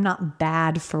understand. I'm not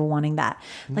bad for wanting that.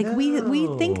 Like we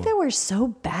think that we're so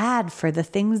bad for the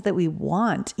things that we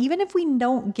want, even if we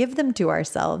don't give them to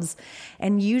ourselves.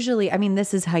 And usually, I mean,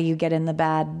 this is how you get in a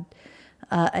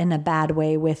bad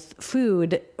way with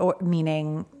food, or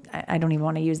meaning, I don't even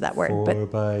want to use that word,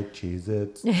 4-bite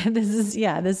Cheez-Its.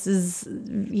 This is,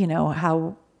 you know,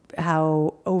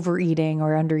 how overeating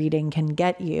or undereating can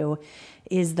get you,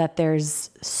 is that there's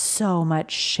so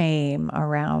much shame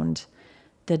around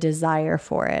the desire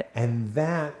for it. And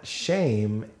that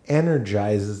shame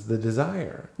energizes the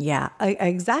desire. Yeah,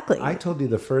 exactly. I told you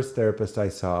the first therapist I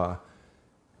saw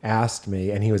asked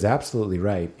me, and he was absolutely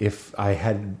right,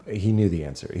 he knew the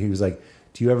answer. He was like,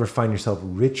 do you ever find yourself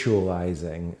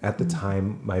ritualizing? At the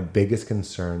time, my biggest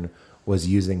concern was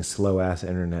using slow-ass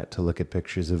internet to look at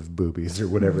pictures of boobies or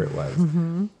whatever it was.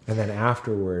 And then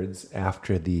afterwards,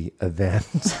 after the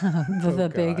event...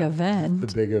 the big event.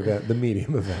 The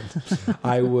medium event.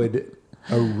 I would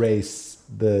erase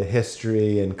the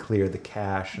history and clear the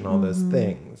cache and all those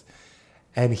things.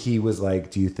 And he was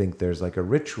like, do you think there's like a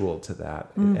ritual to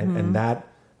that? And that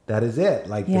is it.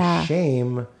 Like the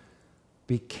shame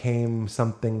became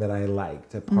something that I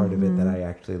liked, a part of it that I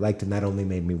actually liked. And that only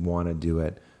made me want to do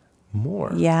it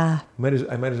more. Yeah. I might as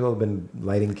well have been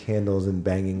lighting candles and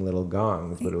banging little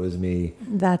gongs, but it was me.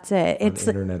 That's it. It's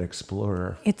Internet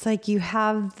Explorer. It's like you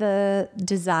have the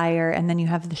desire, and then you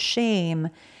have the shame,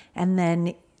 and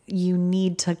then you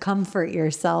need to comfort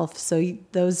yourself. So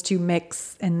those two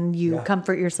mix, and you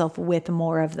comfort yourself with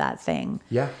more of that thing.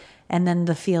 Yeah. And then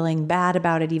the feeling bad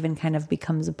about it even kind of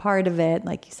becomes a part of it,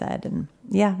 like you said. And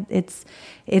it's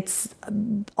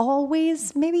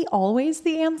maybe always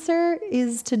the answer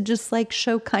is to just like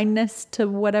show kindness to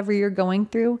whatever you're going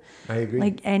through. I agree.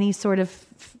 Like any sort of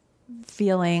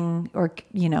feeling or,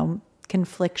 you know,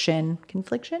 confliction,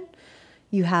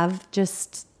 you have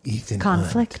just Ethan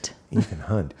conflict.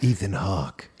 Hunt. Ethan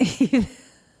Hawke.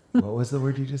 What was the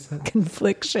word you just said?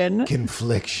 Confliction.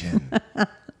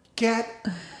 Get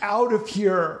out of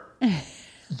here.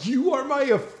 You are my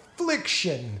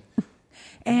affliction.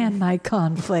 And my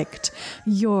conflict.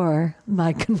 You're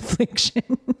my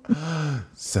confliction.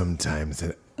 Sometimes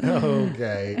an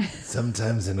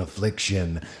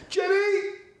affliction. Jenny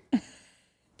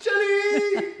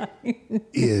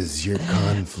is your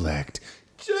conflict.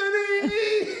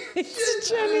 Jenny.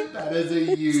 That is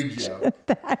a you joke.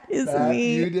 That is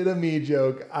me. You did a me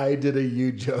joke. I did a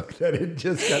you joke. That it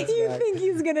just got You back. think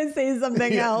he's going to say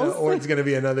something else. No, or it's going to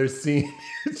be another scene.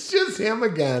 It's just him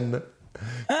again.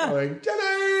 Going,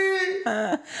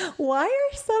 Jenny! Why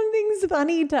are some things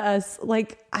funny to us?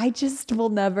 Like, I just will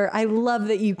never. I love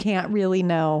that you can't really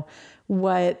know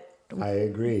what I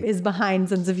agree. is behind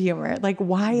sense of humor. Like,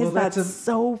 why is that that's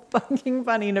so fucking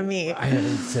funny to me? I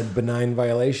haven't said benign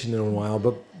violation in a while,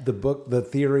 but the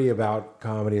theory about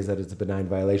comedy is that it's a benign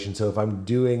violation. So if I'm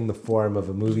doing the form of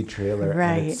a movie trailer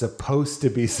and it's supposed to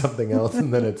be something else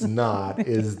and then it's not,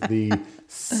 is the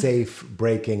safe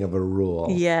breaking of a rule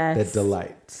that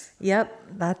delights.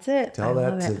 Yep, that's it. Tell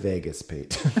that to Vegas,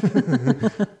 Pete.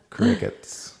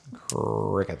 Crickets.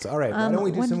 All right, why don't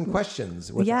we do some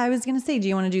questions? I was going to say, do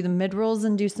you want to do the mid-rolls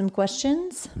and do some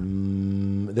questions?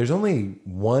 There's only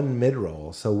one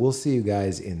mid-roll, so we'll see you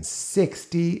guys in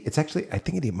 60. It's actually, I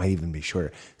think it might even be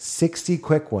shorter. 60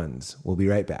 quick ones. We'll be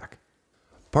right back.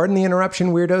 Pardon the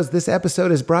interruption, weirdos. This episode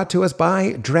is brought to us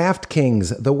by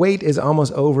DraftKings. The wait is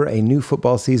almost over. A new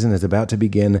football season is about to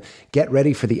begin. Get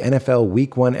ready for the NFL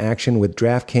Week 1 action with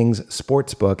DraftKings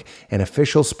Sportsbook, an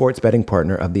official sports betting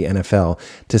partner of the NFL.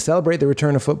 To celebrate the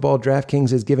return of football,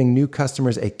 DraftKings is giving new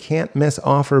customers a can't-miss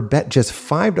offer. Bet just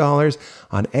 $5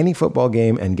 on any football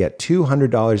game and get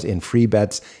 $200 in free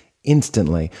bets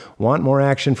instantly. Want more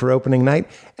action for opening night?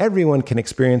 Everyone can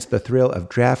experience the thrill of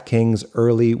DraftKings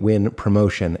early win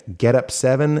promotion. Get up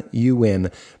 7, you win.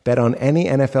 Bet on any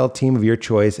NFL team of your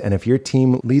choice, and if your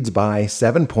team leads by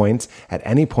 7 points at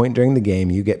any point during the game,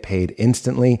 you get paid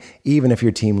instantly, even if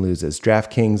your team loses.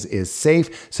 DraftKings is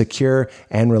safe, secure,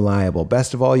 and reliable.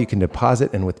 Best of all, you can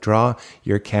deposit and withdraw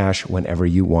your cash whenever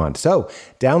you want. So,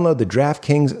 download the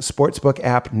DraftKings Sportsbook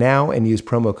app now and use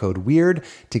promo code WEIRD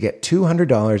to get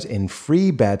 $200 in free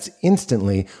bets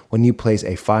instantly when you place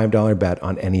a $5 bet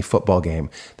on any football game.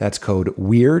 That's code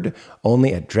WEIRD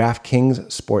only at DraftKings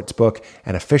Sportsbook,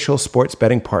 an official sports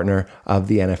betting partner of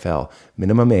the NFL.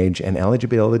 Minimum age and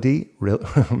eligibility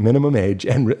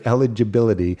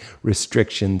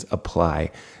restrictions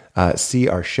apply. See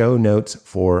our show notes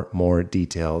for more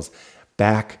details.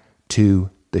 Back to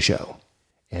the show.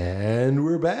 And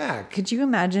we're back. Could you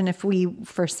imagine if we,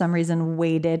 for some reason,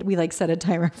 waited? We set a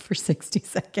timer for 60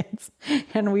 seconds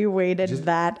and we waited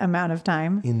that amount of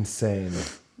time. Insane.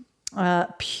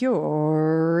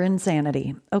 Pure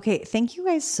insanity. Okay. Thank you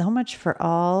guys so much for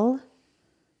all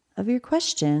of your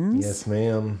questions. Yes,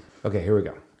 ma'am. Okay, here we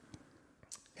go.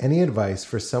 Any advice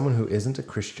for someone who isn't a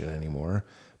Christian anymore,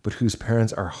 but whose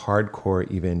parents are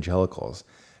hardcore evangelicals?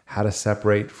 How to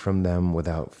separate from them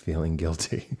without feeling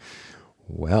guilty?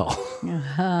 Well,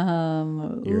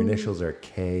 your initials are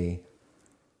KM,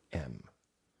 and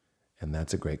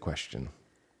that's a great question.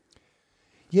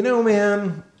 You know,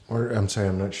 man, or I'm sorry,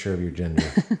 I'm not sure of your gender.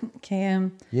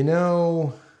 KM. You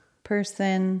know,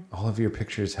 person. All of your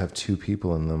pictures have 2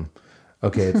 people in them.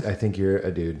 Okay, I think you're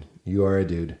a dude. You are a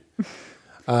dude.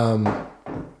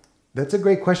 That's a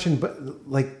great question, but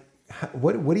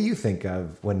what do you think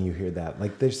of when you hear that?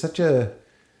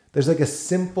 There's a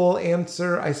simple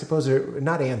answer, I suppose, or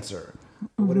not answer.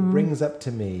 Mm-hmm. What it brings up to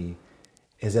me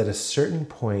is at a certain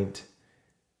point,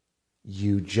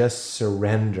 you just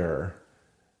surrender.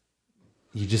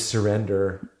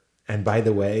 And by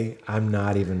the way, I'm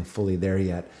not even fully there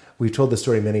yet. We've told the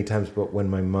story many times, but when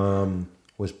my mom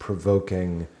was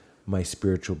provoking my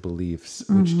spiritual beliefs,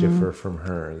 which differ from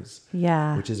hers,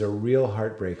 which is a real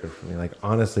heartbreaker for me.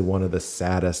 Honestly, one of the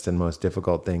saddest and most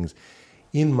difficult things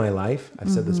in my life, I've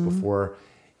said this before,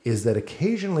 is that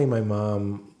occasionally my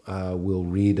mom will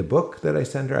read a book that I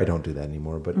send her. I don't do that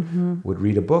anymore, but would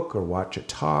read a book or watch a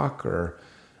talk or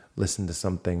listen to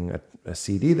something, a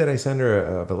CD that I send her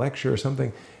of a lecture or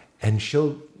something, and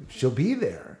she'll be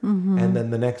there. And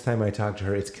then the next time I talk to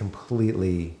her, it's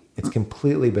completely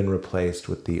been replaced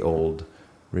with the old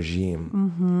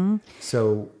regime.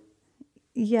 So,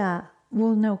 yeah.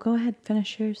 Well, no, go ahead,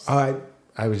 finish yours.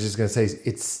 I was just going to say,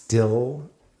 it's still,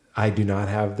 I do not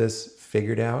have this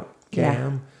figured out,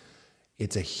 Cam. Yeah.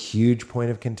 It's a huge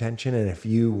point of contention. And if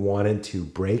you wanted to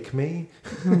break me,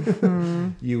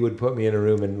 you would put me in a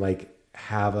room and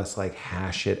have us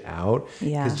hash it out.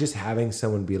 Yeah. Because just having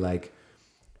someone be like,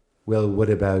 well, what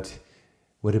about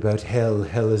hell?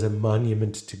 Hell is a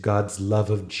monument to God's love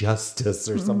of justice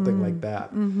or something like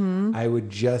that. I would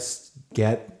just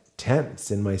get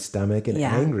tense in my stomach and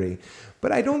angry.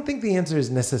 But I don't think the answer is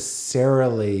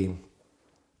necessarily,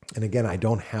 and again, I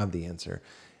don't have the answer,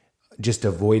 just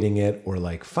avoiding it or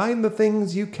find the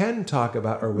things you can talk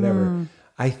about or whatever.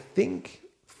 I think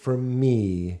for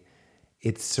me,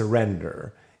 it's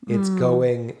surrender. It's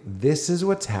going, this is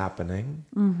what's happening.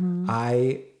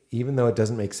 Even though it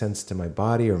doesn't make sense to my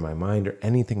body or my mind or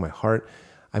anything, my heart,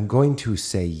 I'm going to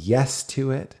say yes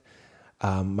to it.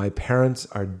 My parents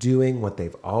are doing what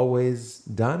they've always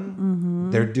done.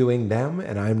 They're doing them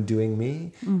and I'm doing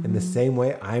me. In the same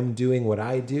way I'm doing what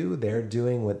I do, they're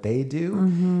doing what they do.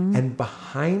 And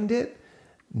behind it,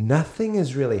 nothing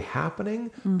is really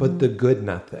happening, but the good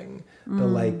nothing,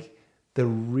 the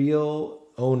real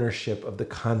ownership of the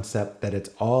concept that it's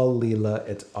all Leela,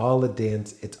 it's all a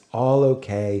dance, it's all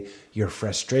okay. Your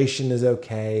frustration is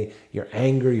okay. Your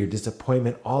anger, your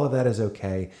disappointment, all of that is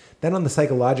okay. Then on the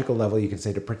psychological level, you can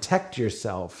say to protect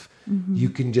yourself, you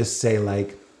can just say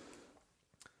like,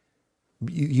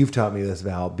 you've taught me this,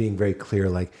 Val, being very clear,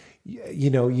 like,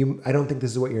 I don't think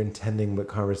this is what you're intending, but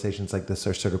conversations like this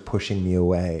are sort of pushing me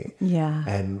away. Yeah.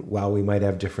 And while we might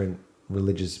have different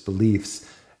religious beliefs,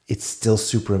 it's still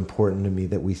super important to me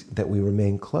that we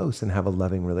remain close and have a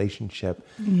loving relationship.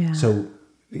 Yeah. So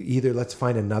either let's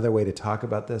find another way to talk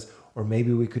about this, or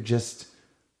maybe we could just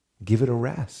give it a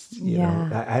rest. You know,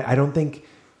 I don't think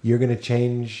you're going to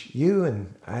change you,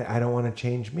 and I don't want to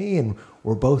change me. And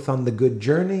we're both on the good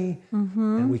journey,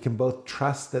 and we can both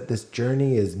trust that this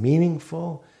journey is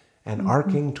meaningful and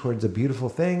arcing towards a beautiful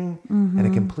thing and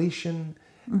a completion.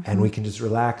 And we can just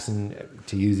relax, and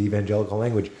to use evangelical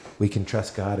language, we can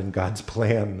trust God and God's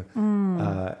plan,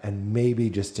 and maybe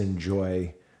just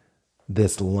enjoy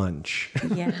this lunch.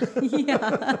 Yeah.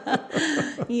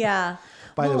 Yeah.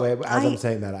 By the way, as I'm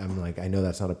saying that, I'm like, I know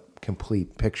that's not a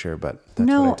complete picture, but that's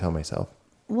what I tell myself.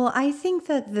 Well, I think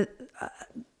that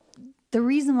the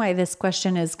reason why this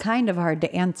question is kind of hard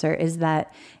to answer is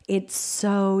that it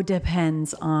so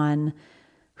depends on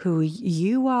who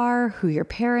you are, who your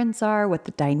parents are, what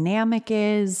the dynamic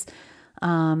is.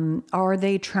 Are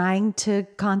they trying to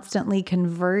constantly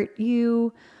convert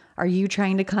you? Are you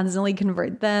trying to constantly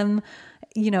convert them?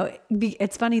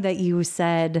 It's funny that you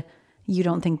said you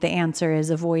don't think the answer is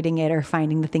avoiding it or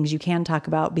finding the things you can talk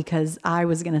about, because I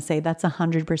was going to say that's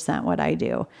 100% what I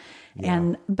do.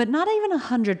 Yeah. But not even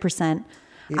 100%.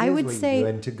 I would say,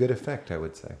 and to good effect, I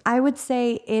would say. I would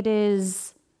say it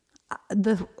is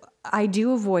I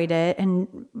do avoid it,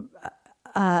 and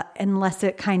unless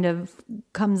it kind of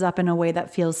comes up in a way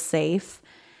that feels safe.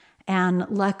 And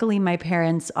luckily my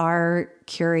parents are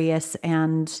curious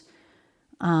and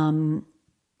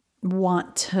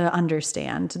want to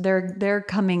understand. They're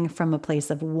coming from a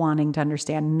place of wanting to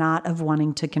understand, not of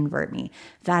wanting to convert me.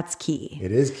 That's key.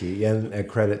 It is key, and a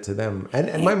credit to them.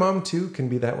 And my mom too can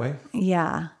be that way.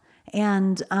 Yeah.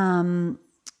 And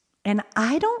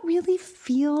I don't really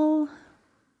feel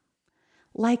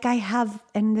like I have,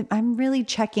 and I'm really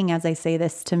checking as I say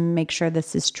this to make sure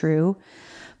this is true,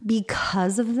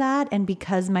 because of that. And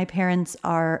because my parents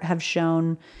have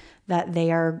shown that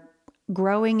they are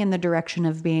growing in the direction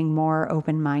of being more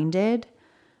open-minded,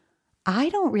 I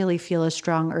don't really feel a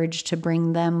strong urge to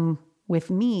bring them with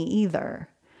me either.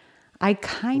 I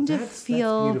kind of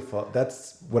feel... That's beautiful.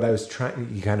 That's what I was trying...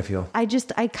 You kind of feel... I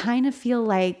kind of feel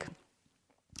like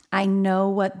I know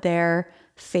what their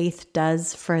faith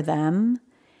does for them,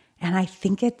 and I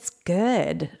think it's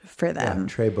good for them. Yeah,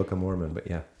 Trey Book of Mormon, but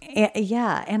yeah.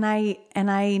 Yeah, and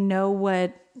I know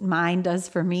what mine does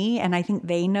for me, and I think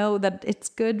they know that it's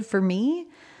good for me.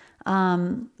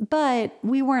 But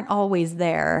we weren't always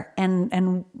there,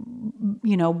 and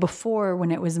before, when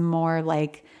it was more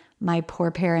like my poor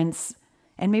parents,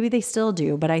 and maybe they still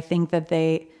do, but I think that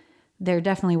there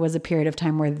definitely was a period of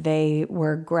time where they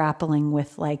were grappling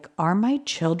with like, are my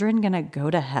children going to go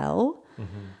to hell?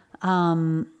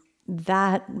 Mm-hmm.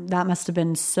 That must have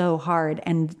been so hard.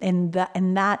 And in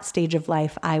that stage of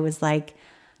life, I was like,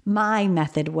 my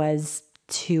method was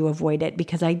to avoid it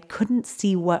because I couldn't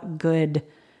see what good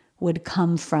would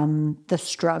come from the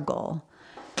struggle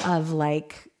of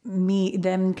like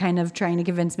them kind of trying to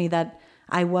convince me that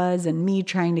I was, and me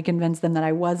trying to convince them that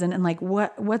I wasn't, and like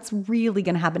what's really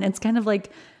going to happen. It's kind of like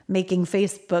making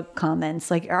Facebook comments,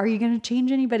 like, are you going to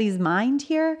change anybody's mind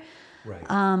here? Right.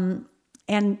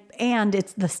 And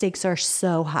it's, the stakes are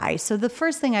so high. So the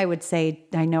first thing I would say,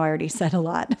 I know I already said a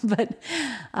lot, but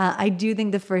I do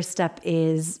think the first step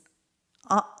is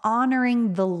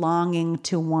honoring the longing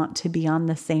to want to be on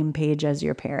the same page as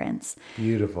your parents.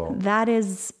 Beautiful.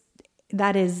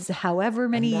 That is however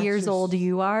many years old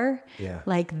you are. Yeah.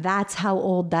 Like, that's how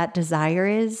old that desire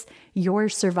is. Your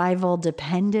survival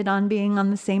depended on being on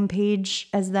the same page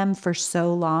as them for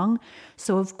so long.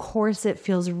 So of course it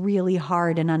feels really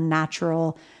hard and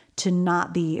unnatural to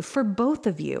not be, for both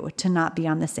of you, to not be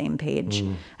on the same page,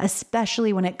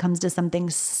 especially when it comes to something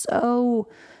so,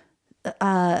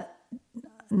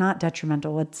 not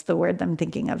detrimental. What's the word I'm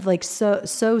thinking of? Like so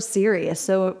serious,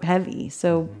 so heavy,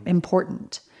 so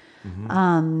important.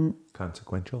 Mm-hmm.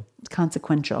 Consequential.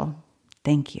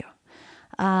 Thank you.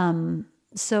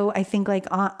 So I think like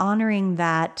honoring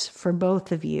that for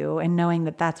both of you and knowing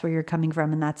that that's where you're coming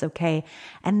from and that's okay.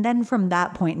 And then from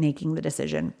that point, making the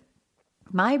decision.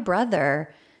 My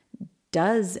brother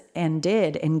does and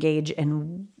did engage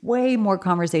in way more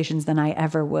conversations than I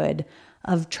ever would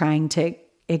of trying to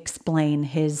explain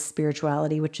his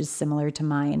spirituality, which is similar to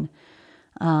mine.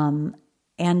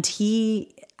 And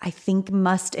he, I think,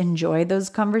 must enjoy those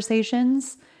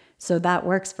conversations. So that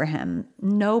works for him.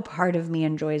 No part of me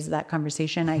enjoys that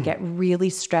conversation. I get really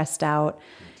stressed out.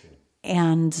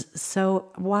 And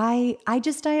so why, I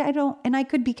don't, and I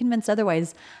could be convinced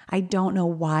otherwise. I don't know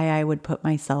why I would put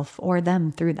myself or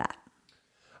them through that.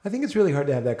 I think it's really hard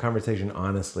to have that conversation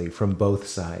honestly from both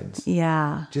sides.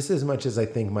 Yeah. Just as much as I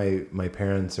think my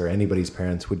parents or anybody's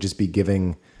parents would just be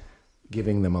giving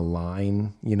them a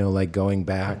line, like going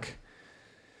back,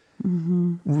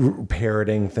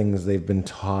 parroting things they've been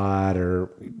taught,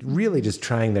 or really just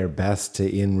trying their best to,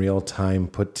 in real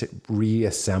time,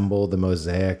 reassemble the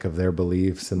mosaic of their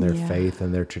beliefs and their faith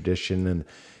and their tradition. And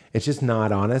it's just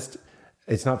not honest.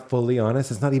 It's not fully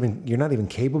honest. You're not even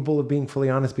capable of being fully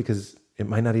honest, because it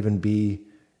might not even be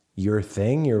your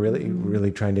thing. You're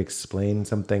really trying to explain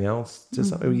something else to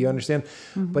somebody, you understand?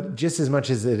 But just as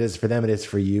much as it is for them, it is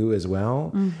for you as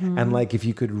well. And like, if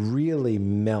you could really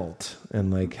melt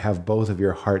and like have both of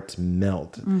your hearts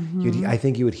melt, I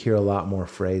think you would hear a lot more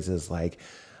phrases like,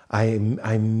 I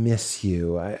miss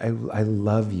you. I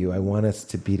love you. I want us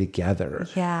to be together.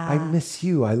 Yeah. I miss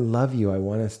you. I love you. I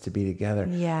want us to be together.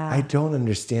 Yeah. I don't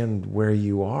understand where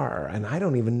you are, and I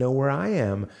don't even know where I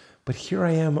am. But here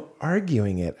I am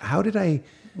arguing it. How did I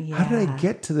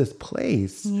get to this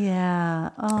place?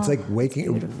 Yeah. Oh, it's like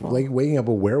waking up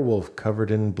a werewolf covered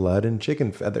in blood and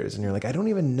chicken feathers. And you're like, I don't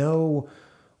even know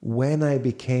when I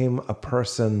became a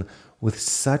person with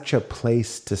such a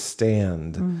place to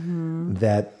stand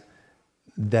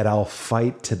that I'll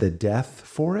fight to the death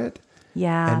for it.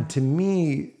 Yeah. And to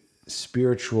me,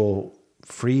 spiritual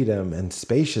freedom and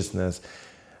spaciousness,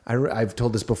 I've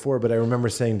told this before, but I remember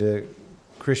saying to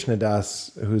Krishna Das,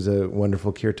 who's a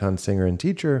wonderful kirtan singer and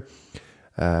teacher,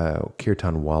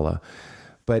 Kirtan Wala.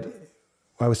 But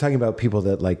I was talking about people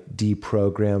that like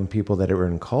deprogram people that are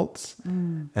in cults.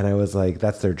 And I was like,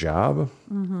 that's their job.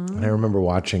 And I remember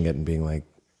watching it and being like,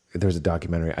 there's a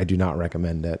documentary. I do not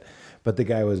recommend it. But the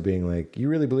guy was being like, you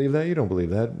really believe that? You don't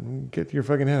believe that? Get your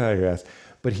fucking head out of your ass.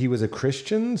 But he was a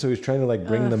Christian. So he was trying to like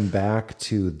bring them back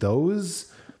to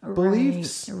those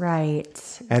beliefs.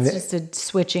 Right. And it's just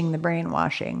switching the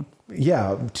brainwashing.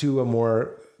 Yeah, to a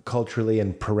more culturally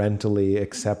and parentally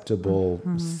acceptable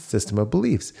system of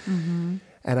beliefs.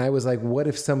 And I was like, what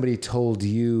if somebody told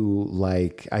you,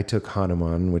 like, I took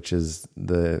Hanuman, which is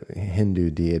the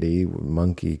Hindu deity,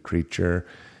 monkey creature,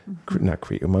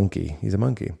 monkey. He's a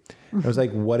monkey. I was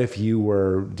like, what if you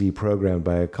were deprogrammed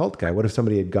by a cult guy? What if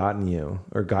somebody had gotten you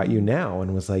or got you now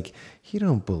and was like, you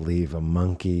don't believe a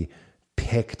monkey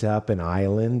picked up an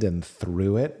island and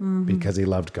threw it because he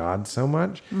loved God so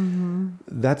much?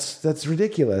 That's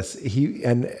ridiculous.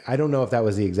 And I don't know if that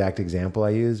was the exact example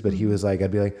I used, but he was like,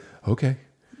 I'd be like, okay.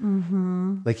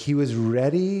 Like he was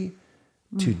ready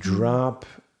to drop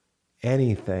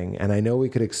anything. And I know we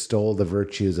could extol the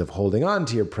virtues of holding on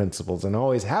to your principles and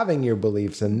always having your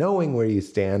beliefs and knowing where you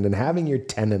stand and having your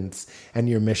tenets and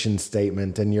your mission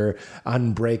statement and your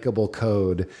unbreakable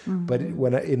code. But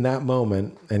when in that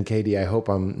moment, and Katie, I hope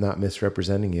I'm not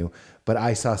misrepresenting you, but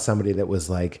I saw somebody that was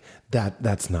like,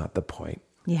 that's not the point.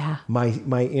 Yeah.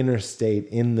 My inner state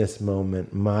in this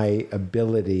moment, my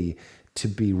ability to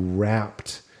be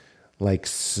wrapped like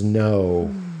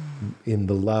snow in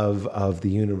the love of the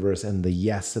universe and the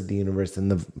yes of the universe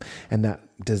and that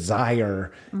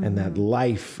desire and that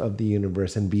life of the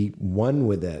universe, and be one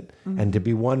with it, and to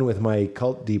be one with my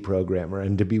cult deprogrammer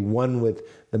and to be one with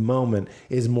the moment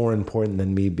is more important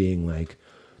than me being like,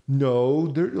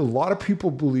 no, a lot of people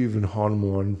believe in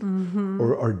Hanuman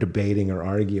or debating or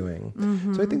arguing.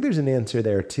 So I think there's an answer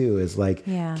there too, is like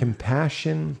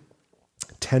compassion,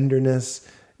 tenderness,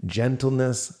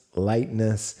 gentleness,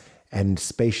 lightness, and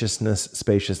spaciousness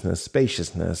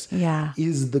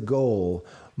is the goal,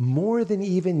 more than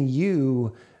even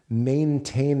you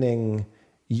maintaining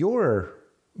your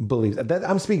beliefs.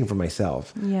 I'm speaking for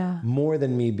myself. Yeah. More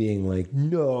than me being like,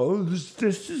 no,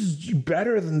 this is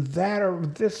better than that, or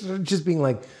this, just being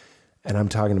like, and I'm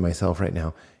talking to myself right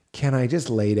now, can I just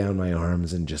lay down my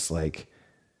arms and just like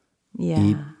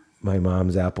eat my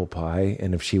mom's apple pie?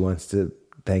 And if she wants to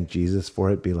thank Jesus for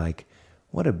it, be like,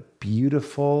 what a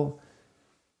beautiful,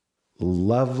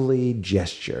 lovely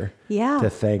gesture to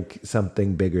thank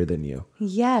something bigger than you.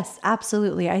 Yes,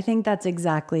 absolutely. I think that's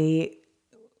exactly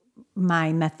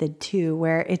my method too,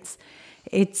 where it's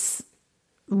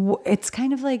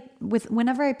kind of like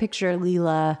whenever I picture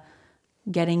Leela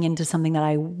getting into something that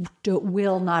I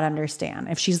will not understand.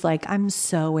 If she's like, I'm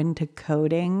so into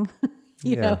coding,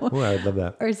 you know, Oh, I would love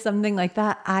that. or something like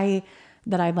that.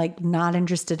 That I'm like not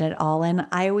interested at all in.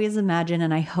 I always imagine,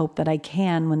 and I hope that I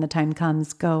can, when the time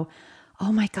comes, go,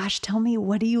 oh my gosh, tell me,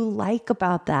 what do you like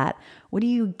about that? What do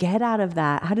you get out of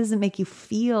that? How does it make you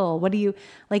feel? What do you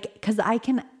like? Because I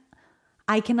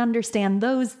can understand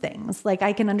those things. Like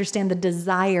I can understand the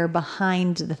desire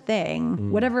behind the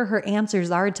thing. Whatever her answers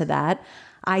are to that,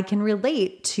 I can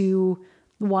relate to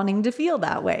wanting to feel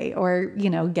that way, or,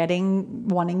 you know,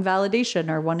 wanting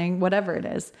validation or wanting whatever it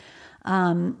is.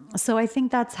 So I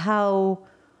think that's how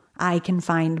I can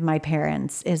find my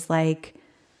parents, is like,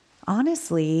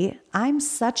 honestly, I'm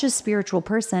such a spiritual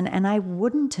person, and I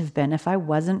wouldn't have been if I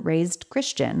wasn't raised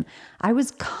Christian. I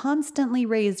was constantly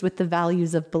raised with the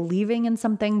values of believing in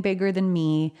something bigger than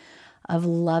me, of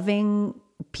loving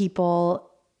people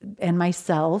and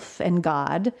myself and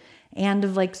God, and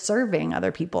of like serving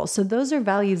other people. So those are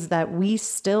values that we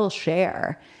still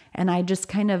share. And I just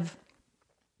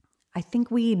I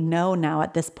think we know now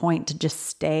at this point to just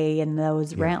stay in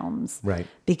those realms. Right.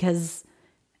 Because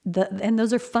and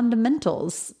those are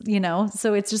fundamentals, you know?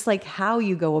 So it's just like how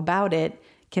you go about it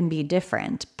can be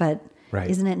different, but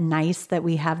isn't it nice that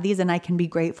we have these, and I can be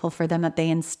grateful for them that they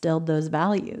instilled those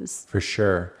values. For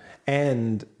sure.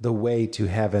 And the way to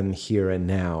heaven here and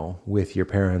now with your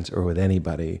parents or with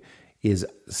anybody is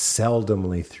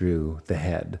seldomly through the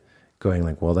head. Going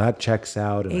like, well, that checks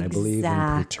out, and I believe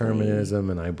in determinism,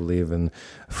 and I believe in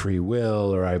free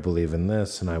will, or I believe in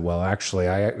this, and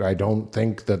I don't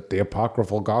think that the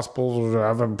apocryphal gospels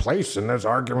have a place in this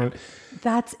argument.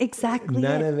 That's exactly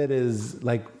None of it is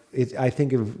like it. I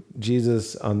think of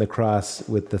Jesus on the cross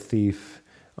with the thief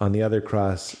on the other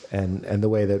cross, and the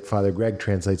way that Father Greg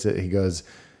translates it, he goes,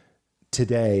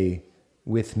 "Today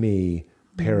with me,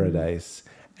 paradise."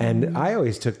 And I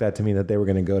always took that to mean that they were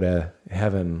going to go to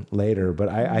heaven later, but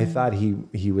I thought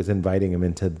he was inviting him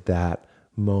into that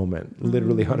moment,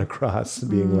 literally on a cross,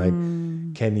 being like,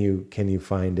 "Can you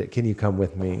find it? Can you come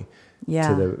with me to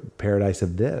the paradise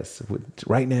of this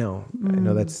right now?" I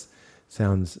know that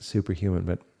sounds superhuman,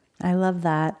 but I love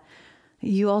that.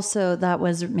 That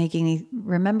was making me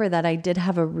remember that I did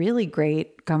have a really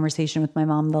great conversation with my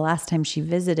mom the last time she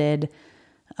visited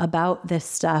about this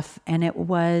stuff. And it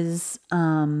was,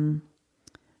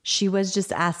 she was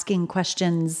just asking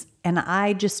questions, and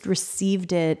I just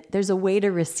received it. There's a way to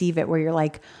receive it where you're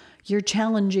like, you're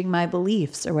challenging my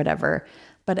beliefs or whatever,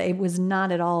 but it was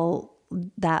not at all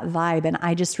that vibe. And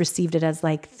I just received it as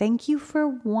like, thank you for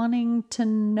wanting to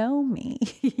know me,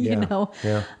 you know?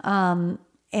 Yeah.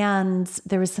 And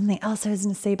there was something else I was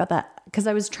going to say about that, because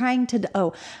I was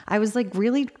I was like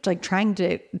really like trying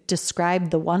to describe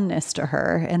the oneness to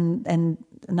her and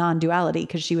non-duality,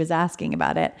 because she was asking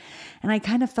about it. And I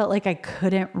kind of felt like I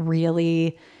couldn't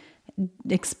really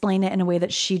explain it in a way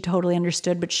that she totally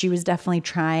understood, but she was definitely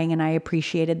trying, and I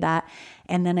appreciated that.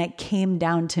 And then it came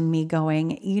down to me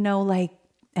going, you know, like,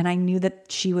 and I knew that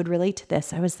she would relate to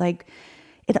this. I was like,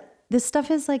 this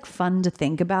stuff is like fun to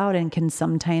think about and can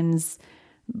sometimes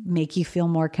make you feel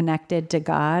more connected to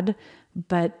God.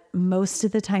 But most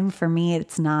of the time for me,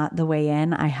 it's not the way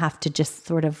in. I have to just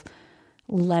sort of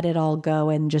let it all go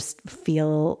and just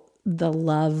feel the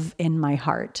love in my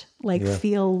heart, like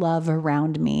feel love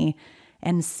around me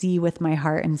and see with my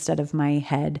heart instead of my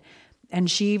head. And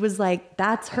she was like,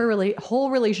 that's her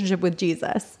whole relationship with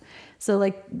Jesus. So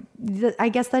like, I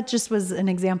guess that just was an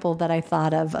example that I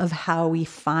thought of how we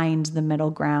find the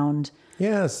middle ground.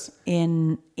 Yes.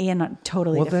 In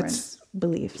totally different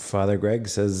beliefs. Father Greg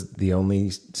says the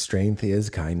only strength is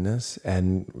kindness,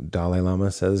 and Dalai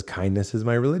Lama says kindness is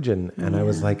my religion. And I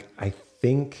was like, I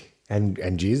think,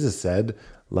 and Jesus said,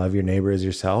 love your neighbor as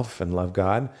yourself and love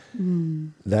God.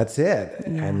 That's it.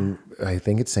 Yeah. And I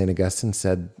think it's St. Augustine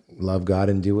said, love God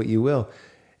and do what you will.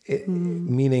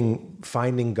 Meaning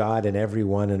finding God in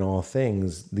everyone and all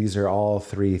things. These are all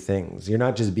three things. You're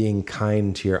not just being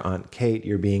kind to your Aunt Kate.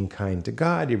 You're being kind to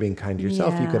God. You're being kind to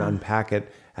yourself. You can unpack it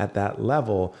at that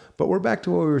level. But we're back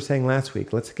to what we were saying last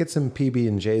week. Let's get some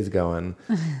PB&Js going.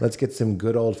 Let's get some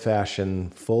good old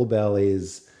fashioned full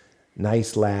bellies,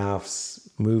 nice laughs,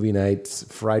 movie nights,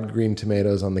 fried green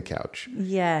tomatoes on the couch.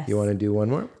 Yes. You want to do one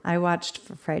more? I watched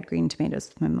Fried Green Tomatoes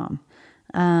with my mom.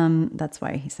 That's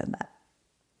why he said that.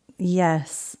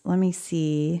 Yes. Let me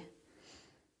see.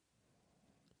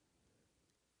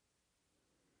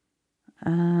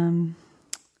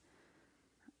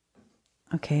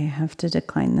 Okay, I have to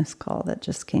decline this call that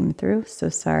just came through. So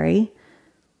sorry.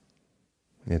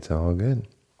 It's all good.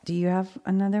 Do you have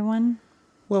another one?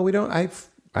 Well, we don't.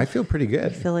 I feel pretty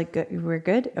good. You feel like we're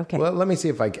good? Okay. Well, let me see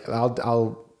if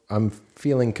I'm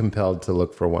feeling compelled to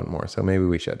look for one more, so maybe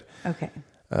we should. Okay.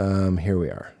 Here we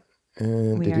are. We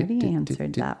already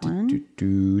answered that one.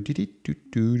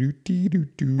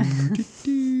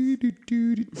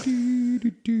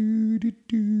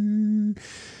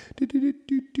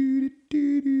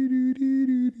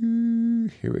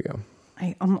 Here we go.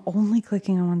 I'm only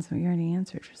clicking on ones that we already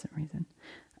answered for some reason.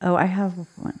 Oh, I have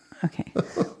one. Okay.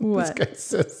 What? This guy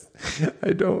says,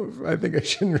 I think I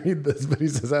shouldn't read this, but he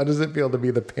says, how does it feel to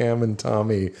be the Pam and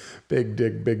Tommy big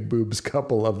dick, big boobs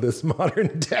couple of this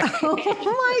modern day? Oh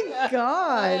my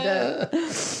God.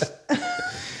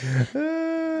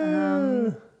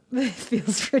 It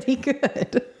feels pretty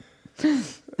good.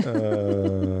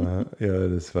 Yeah,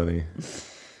 that is funny.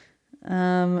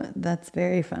 That's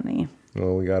very funny.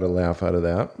 Well, we got a laugh out of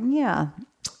that. Yeah.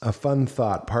 A fun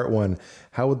thought. Part 1.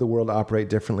 How would the world operate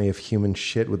differently if humans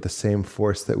shit with the same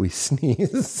force that we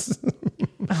sneeze?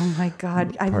 Oh my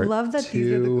God. I love that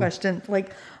these are the questions.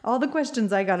 Like all the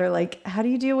questions I got are like, how do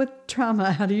you deal with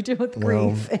trauma? How do you deal with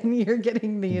grief? And you're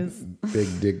getting these. Big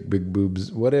dick, big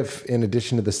boobs. What if in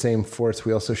addition to the same force,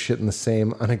 we also shit in the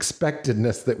same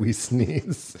unexpectedness that we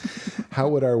sneeze? How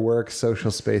would our work,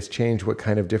 social space change? What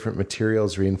kind of different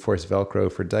materials reinforce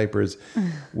Velcro for diapers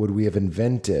would we have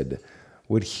invented?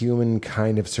 Would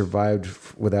humankind have survived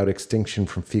without extinction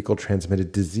from fecal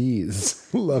transmitted disease?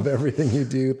 Love everything you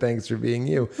do. Thanks for being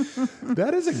you.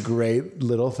 That is a great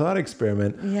little thought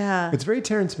experiment. Yeah. It's very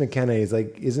Terrence McKenna. He's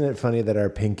like, isn't it funny that our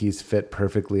pinkies fit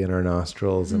perfectly in our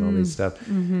nostrils and all this stuff?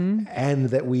 Mm-hmm. And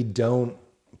that we don't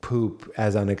poop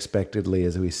as unexpectedly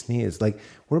as we sneeze. Like,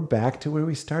 we're back to where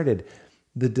we started.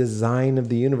 The design of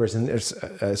the universe. And there's,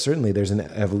 certainly there's an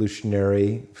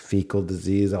evolutionary fecal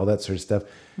disease, all that sort of stuff.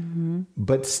 Mm-hmm.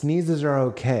 But sneezes are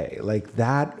okay. Like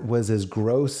that was as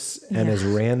gross and as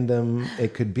random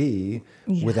it could be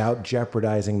without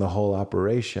jeopardizing the whole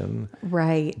operation.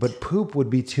 Right. But poop would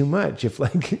be too much. If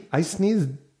like I sneezed,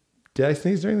 did I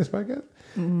sneeze during this podcast?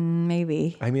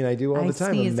 Maybe. I mean, I do all the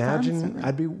time. Imagine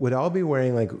constantly. Would all be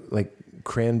wearing like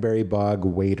cranberry bog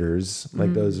waders,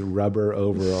 like those rubber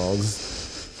overalls.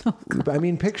 Oh, I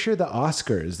mean, picture the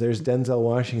Oscars. There's Denzel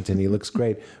Washington. He looks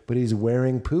great, but he's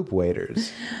wearing poop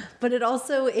waders. But there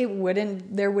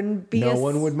wouldn't be no a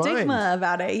one would stigma mind.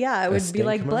 about it. Yeah, it would be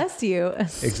like, bless you.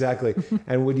 Exactly.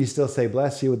 And would you still say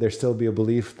bless you? Would there still be a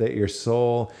belief that your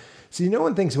soul... See, no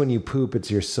one thinks when you poop, it's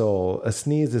your soul. A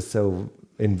sneeze is so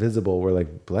invisible. We're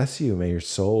like, bless you. May your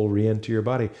soul re-enter your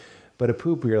body. But a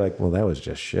poop, you're like, well, that was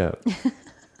just shit.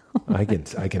 I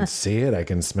can see it. I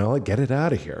can smell it. Get it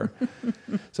out of here.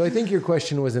 So I think your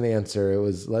question was an answer. It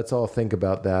was, let's all think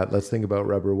about that. Let's think about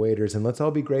rubber waders, and let's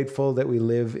all be grateful that we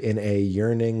live in a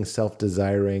yearning,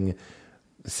 self-desiring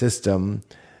system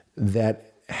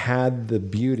that had the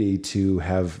beauty to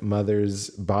have mothers'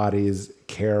 bodies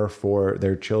care for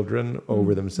their children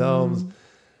over themselves,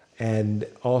 and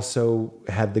also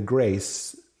had the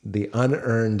grace, the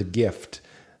unearned gift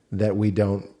that we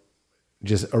don't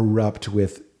just erupt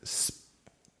with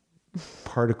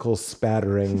particle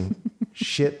spattering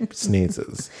shit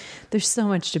sneezes. There's so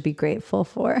much to be grateful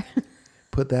for.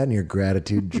 Put that in your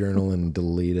gratitude journal and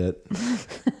delete it.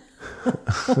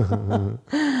 Well,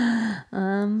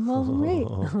 great.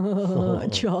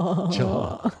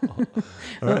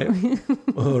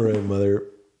 All right, mother.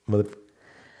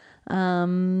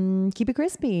 Keep it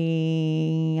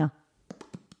crispy.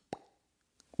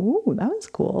 Ooh, that was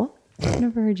cool. I've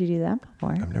never heard you do that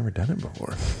before. I've never done it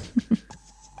before.